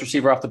the first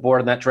receiver off the board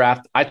in that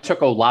draft. I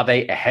took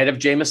Olave ahead of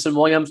Jameson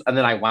Williams, and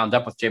then I wound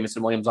up with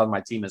Jameson Williams on my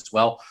team as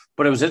well.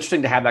 But it was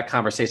interesting to have that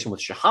conversation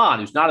with Shahan,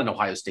 who's not an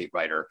Ohio State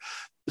writer,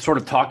 sort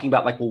of talking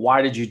about like, well,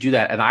 why did you do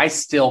that? And I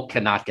still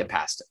cannot get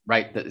past it,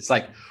 right? It's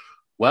like,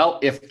 well,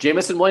 if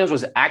Jameson Williams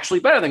was actually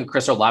better than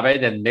Chris Olave,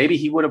 then maybe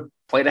he would have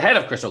played ahead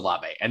of Chris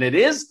Olave. And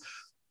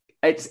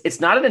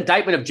it's not an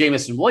indictment of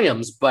Jameson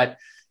Williams, but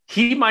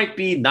he might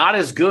be not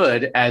as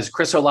good as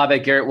Chris Olave,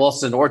 Garrett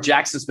Wilson, or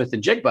Jackson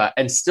Smith-Njigba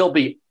and still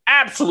be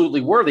absolutely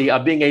worthy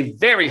of being a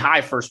very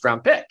high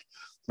first-round pick,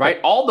 right?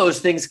 All those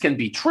things can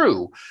be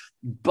true,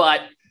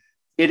 but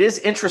it is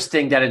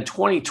interesting that in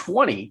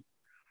 2020,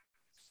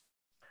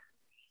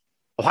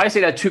 Ohio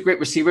State had 2 great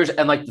receivers,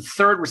 and like the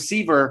third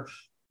receiver,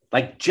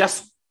 like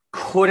just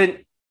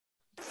couldn't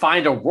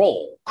find a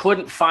role,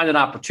 couldn't find an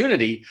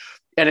opportunity.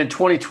 And in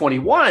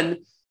 2021,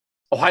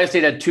 Ohio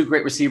State had 2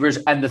 great receivers,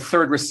 and the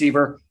third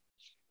receiver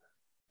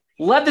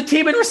led the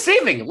team in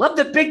receiving, led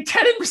the Big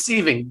Ten in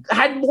receiving,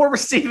 had more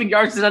receiving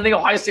yards than any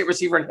Ohio State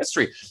receiver in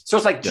history. So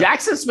it's like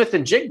Jackson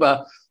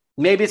Smith-Njigba.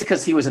 Maybe it's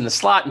because he was in the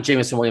slot and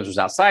Jameson Williams was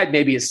outside.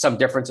 Maybe it's some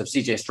difference of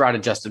CJ Stroud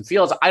and Justin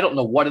Fields. I don't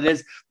know what it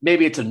is.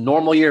 Maybe it's a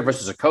normal year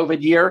versus a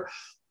COVID year.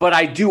 But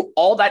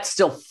all that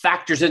still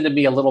factors into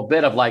me a little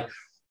bit of like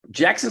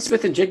Jackson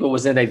Smith-Njigba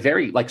was in a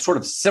very like sort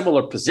of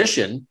similar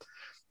position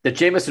that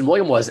Jameson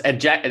Williams was. And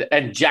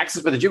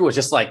Jackson Smith-Njigba was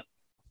just like,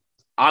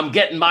 I'm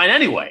getting mine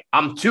anyway.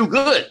 I'm too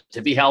good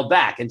to be held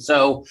back. And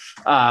so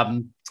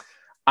I'm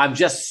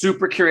just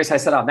super curious. I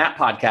said on that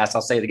podcast,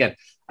 I'll say it again.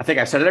 I think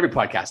I've said it every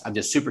podcast. I'm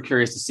just super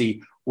curious to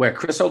see where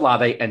Chris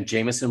Olave and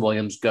Jameson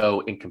Williams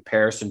go in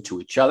comparison to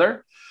each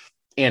other.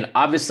 And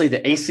obviously the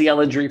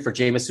ACL injury for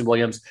Jameson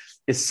Williams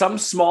is some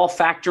small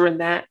factor in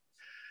that,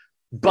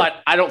 but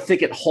I don't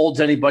think it holds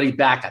anybody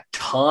back a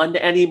ton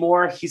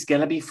anymore. He's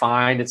going to be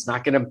fine. It's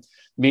not going to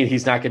mean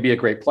he's not going to be a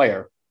great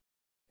player,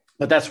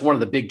 but that's one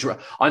of the big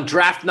on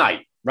draft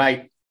night,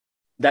 right?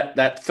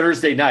 That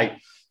Thursday night,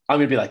 I'm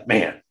going to be like,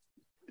 man,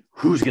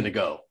 who's going to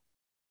go?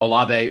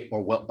 Olave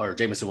or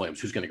Jameson Williams,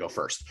 who's going to go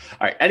first?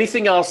 All right.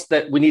 Anything else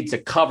that we need to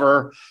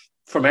cover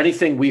from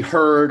anything we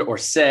heard or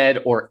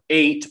said or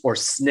ate or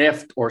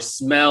sniffed or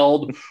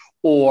smelled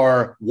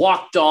or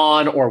walked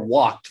on or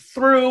walked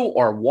through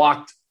or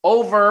walked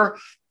over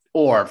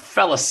or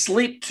fell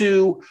asleep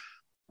to?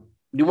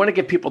 You want to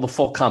give people the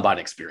full combine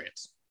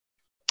experience.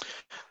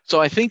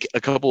 So I think a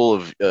couple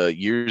of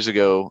years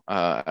ago,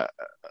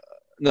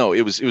 no,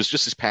 it was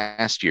just this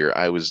past year.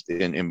 I was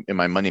in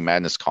my Money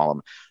Madness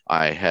column.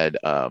 I had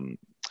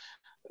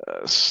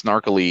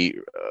snarkily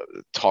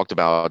talked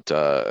about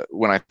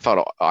when I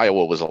thought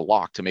Iowa was a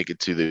lock to make it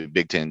to the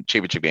Big Ten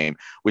championship game,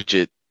 which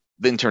it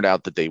then turned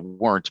out that they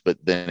weren't, but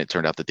then it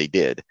turned out that they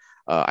did.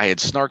 I had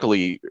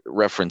snarkily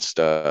referenced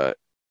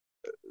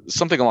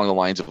something along the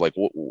lines of like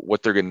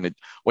what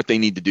they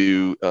need to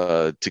do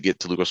to get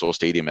to Lucas Oil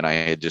Stadium, and I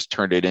had just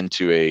turned it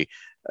into a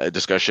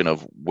discussion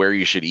of where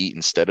you should eat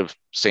instead of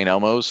St.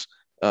 Elmo's,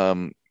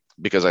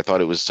 because I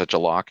thought it was such a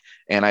lock.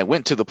 And I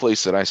went to the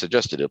place that I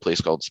suggested, a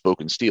place called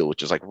Spoke and Steel,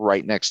 which is like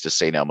right next to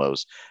St.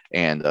 Elmo's,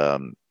 and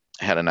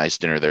had a nice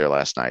dinner there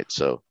last night.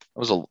 So it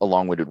was a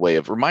long-winded way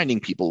of reminding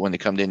people when they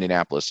come to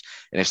Indianapolis,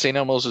 and if St.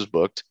 Elmo's is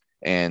booked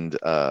and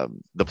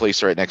the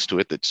place right next to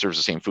it that serves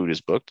the same food is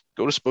booked,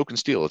 go to Spoke and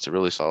Steel. It's a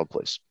really solid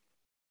place.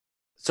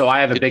 So I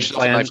have a big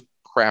plan, a nice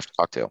craft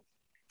cocktail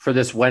for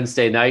this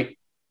Wednesday night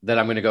that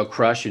I'm going to go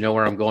crush. You know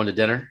where I'm going to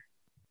dinner?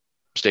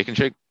 Steak and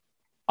Shake?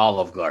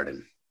 Olive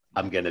Garden.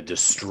 I'm going to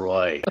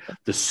destroy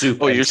the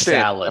soup and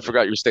salad. I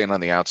forgot you're staying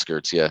on the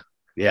outskirts. Yeah.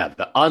 Yeah.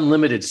 The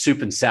unlimited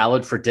soup and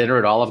salad for dinner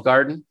at Olive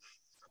Garden.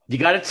 You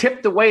got to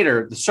tip the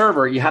waiter, the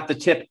server. You have to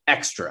tip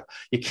extra.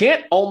 You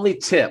can't only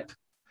tip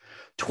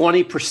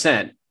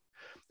 20%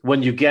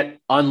 when you get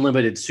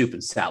unlimited soup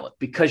and salad,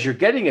 because you're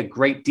getting a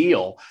great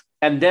deal.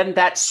 And then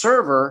that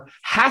server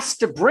has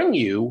to bring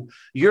you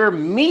your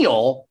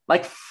meal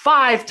like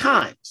 5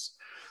 times.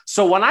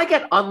 So when I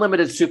get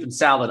unlimited soup and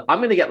salad, I'm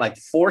going to get like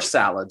 4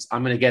 salads.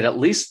 I'm going to get at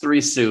least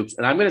 3 soups,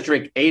 and I'm going to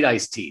drink 8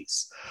 iced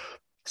teas.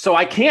 So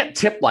I can't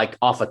tip like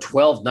off a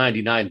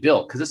 $12.99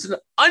 bill because it's an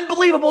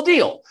unbelievable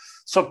deal.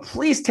 So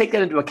please take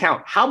that into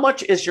account. How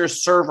much is your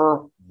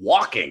server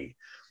walking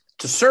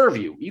to serve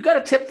you? You got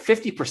to tip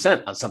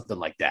 50% on something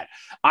like that.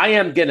 I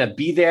am going to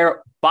be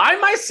there by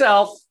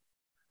myself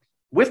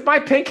with my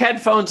pink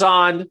headphones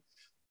on,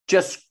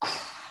 just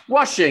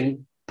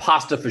crushing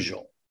pasta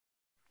fagioli.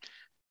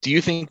 Do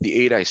you think the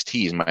 8 iced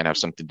teas might have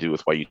something to do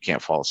with why you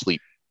can't fall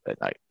asleep at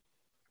night?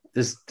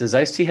 Does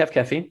iced tea have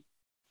caffeine?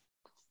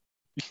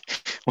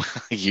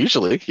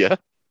 Usually, yeah.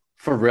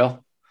 For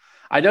real?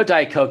 I know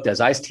Diet Coke does.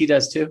 Iced tea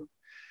does too.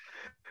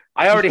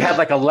 I already had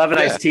like 11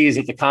 iced teas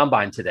at the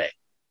combine today.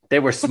 They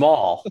were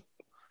small.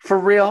 For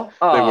real?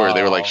 Oh,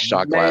 they were like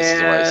shot glasses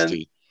of iced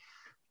tea.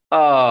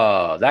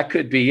 Oh, that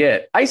could be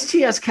it. Iced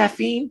tea has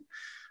caffeine?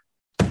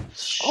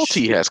 All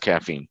tea has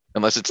caffeine,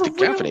 unless it's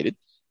decaffeinated.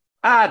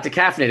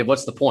 Decaffeinated.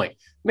 What's the point?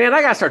 Man,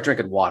 I got to start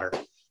drinking water.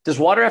 Does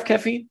water have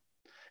caffeine?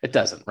 It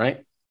doesn't,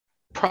 right?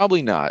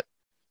 Probably not.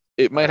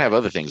 It might have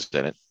other things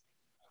in it.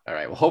 All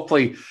right. Well,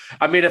 hopefully,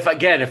 I mean, if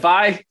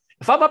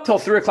I'm up till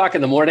 3:00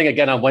 in the morning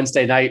again on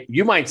Wednesday night,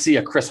 you might see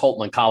a Chris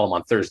Holtmann column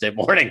on Thursday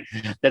morning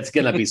that's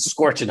going to be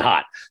scorching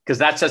hot, because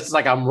that's just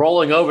like I'm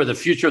rolling over the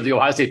future of the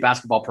Ohio State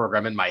basketball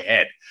program in my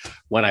head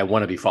when I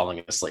want to be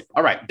falling asleep.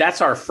 All right. That's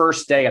our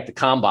first day at the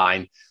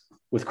combine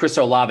with Chris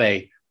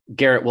Olave,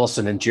 Garrett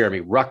Wilson, and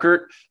Jeremy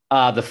Ruckert.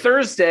 The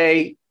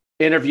Thursday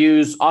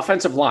interviews,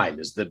 offensive line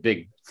is the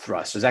big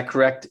thrust. Is that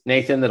correct,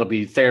 Nathan? That'll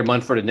be Thayer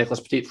Munford and Nicholas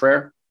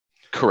Petit-Frere?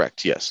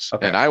 Correct. Yes.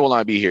 Okay. And I will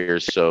not be here.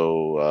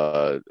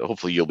 So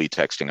hopefully you'll be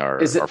texting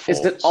our Is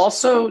it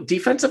also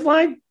defensive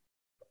line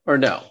or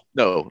no?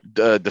 No,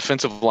 the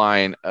defensive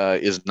line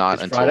is not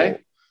It's until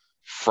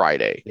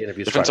Friday. The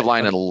interview's Defensive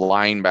Friday. line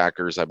and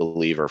linebackers, I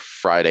believe, are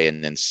Friday.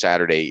 And then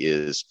Saturday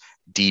is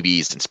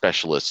DBs and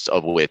specialists,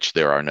 of which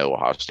there are no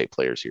Ohio State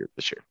players here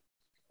this year.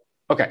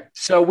 Okay,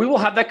 so we will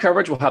have that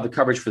coverage. We'll have the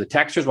coverage for the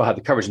texters. We'll have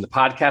the coverage in the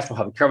podcast. We'll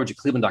have the coverage at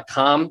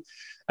Cleveland.com.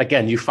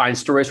 Again, you find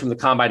stories from the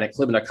Combine at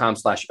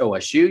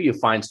Cleveland.com/OSU. You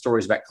find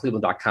stories about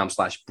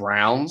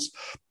Cleveland.com/Browns.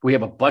 We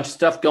have a bunch of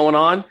stuff going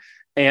on,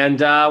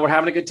 and we're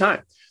having a good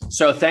time.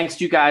 So thanks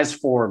to you guys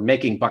for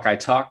making Buckeye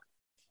Talk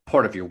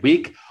part of your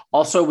week.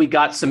 Also, we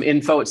got some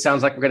info. It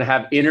sounds like we're going to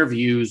have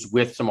interviews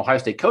with some Ohio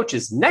State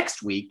coaches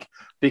next week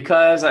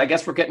because I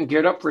guess we're getting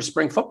geared up for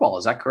spring football.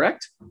 Is that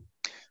correct?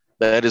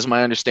 That is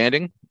my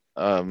understanding.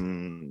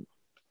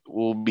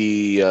 We'll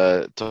be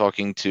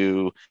talking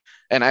to,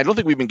 and I don't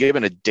think we've been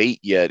given a date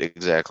yet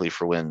exactly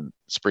for when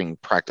spring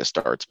practice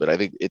starts, but I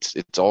think it's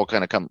all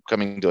kind of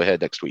coming to a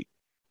head next week.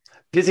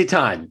 Busy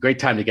time. Great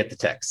time to get the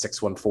text,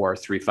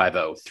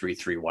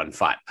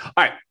 614-350-3315. All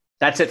right,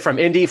 that's it from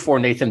Indy. For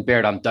Nathan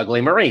Baird, I'm Doug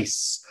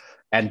Lesmerises,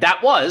 and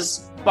that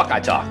was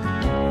Buckeye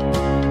Talk.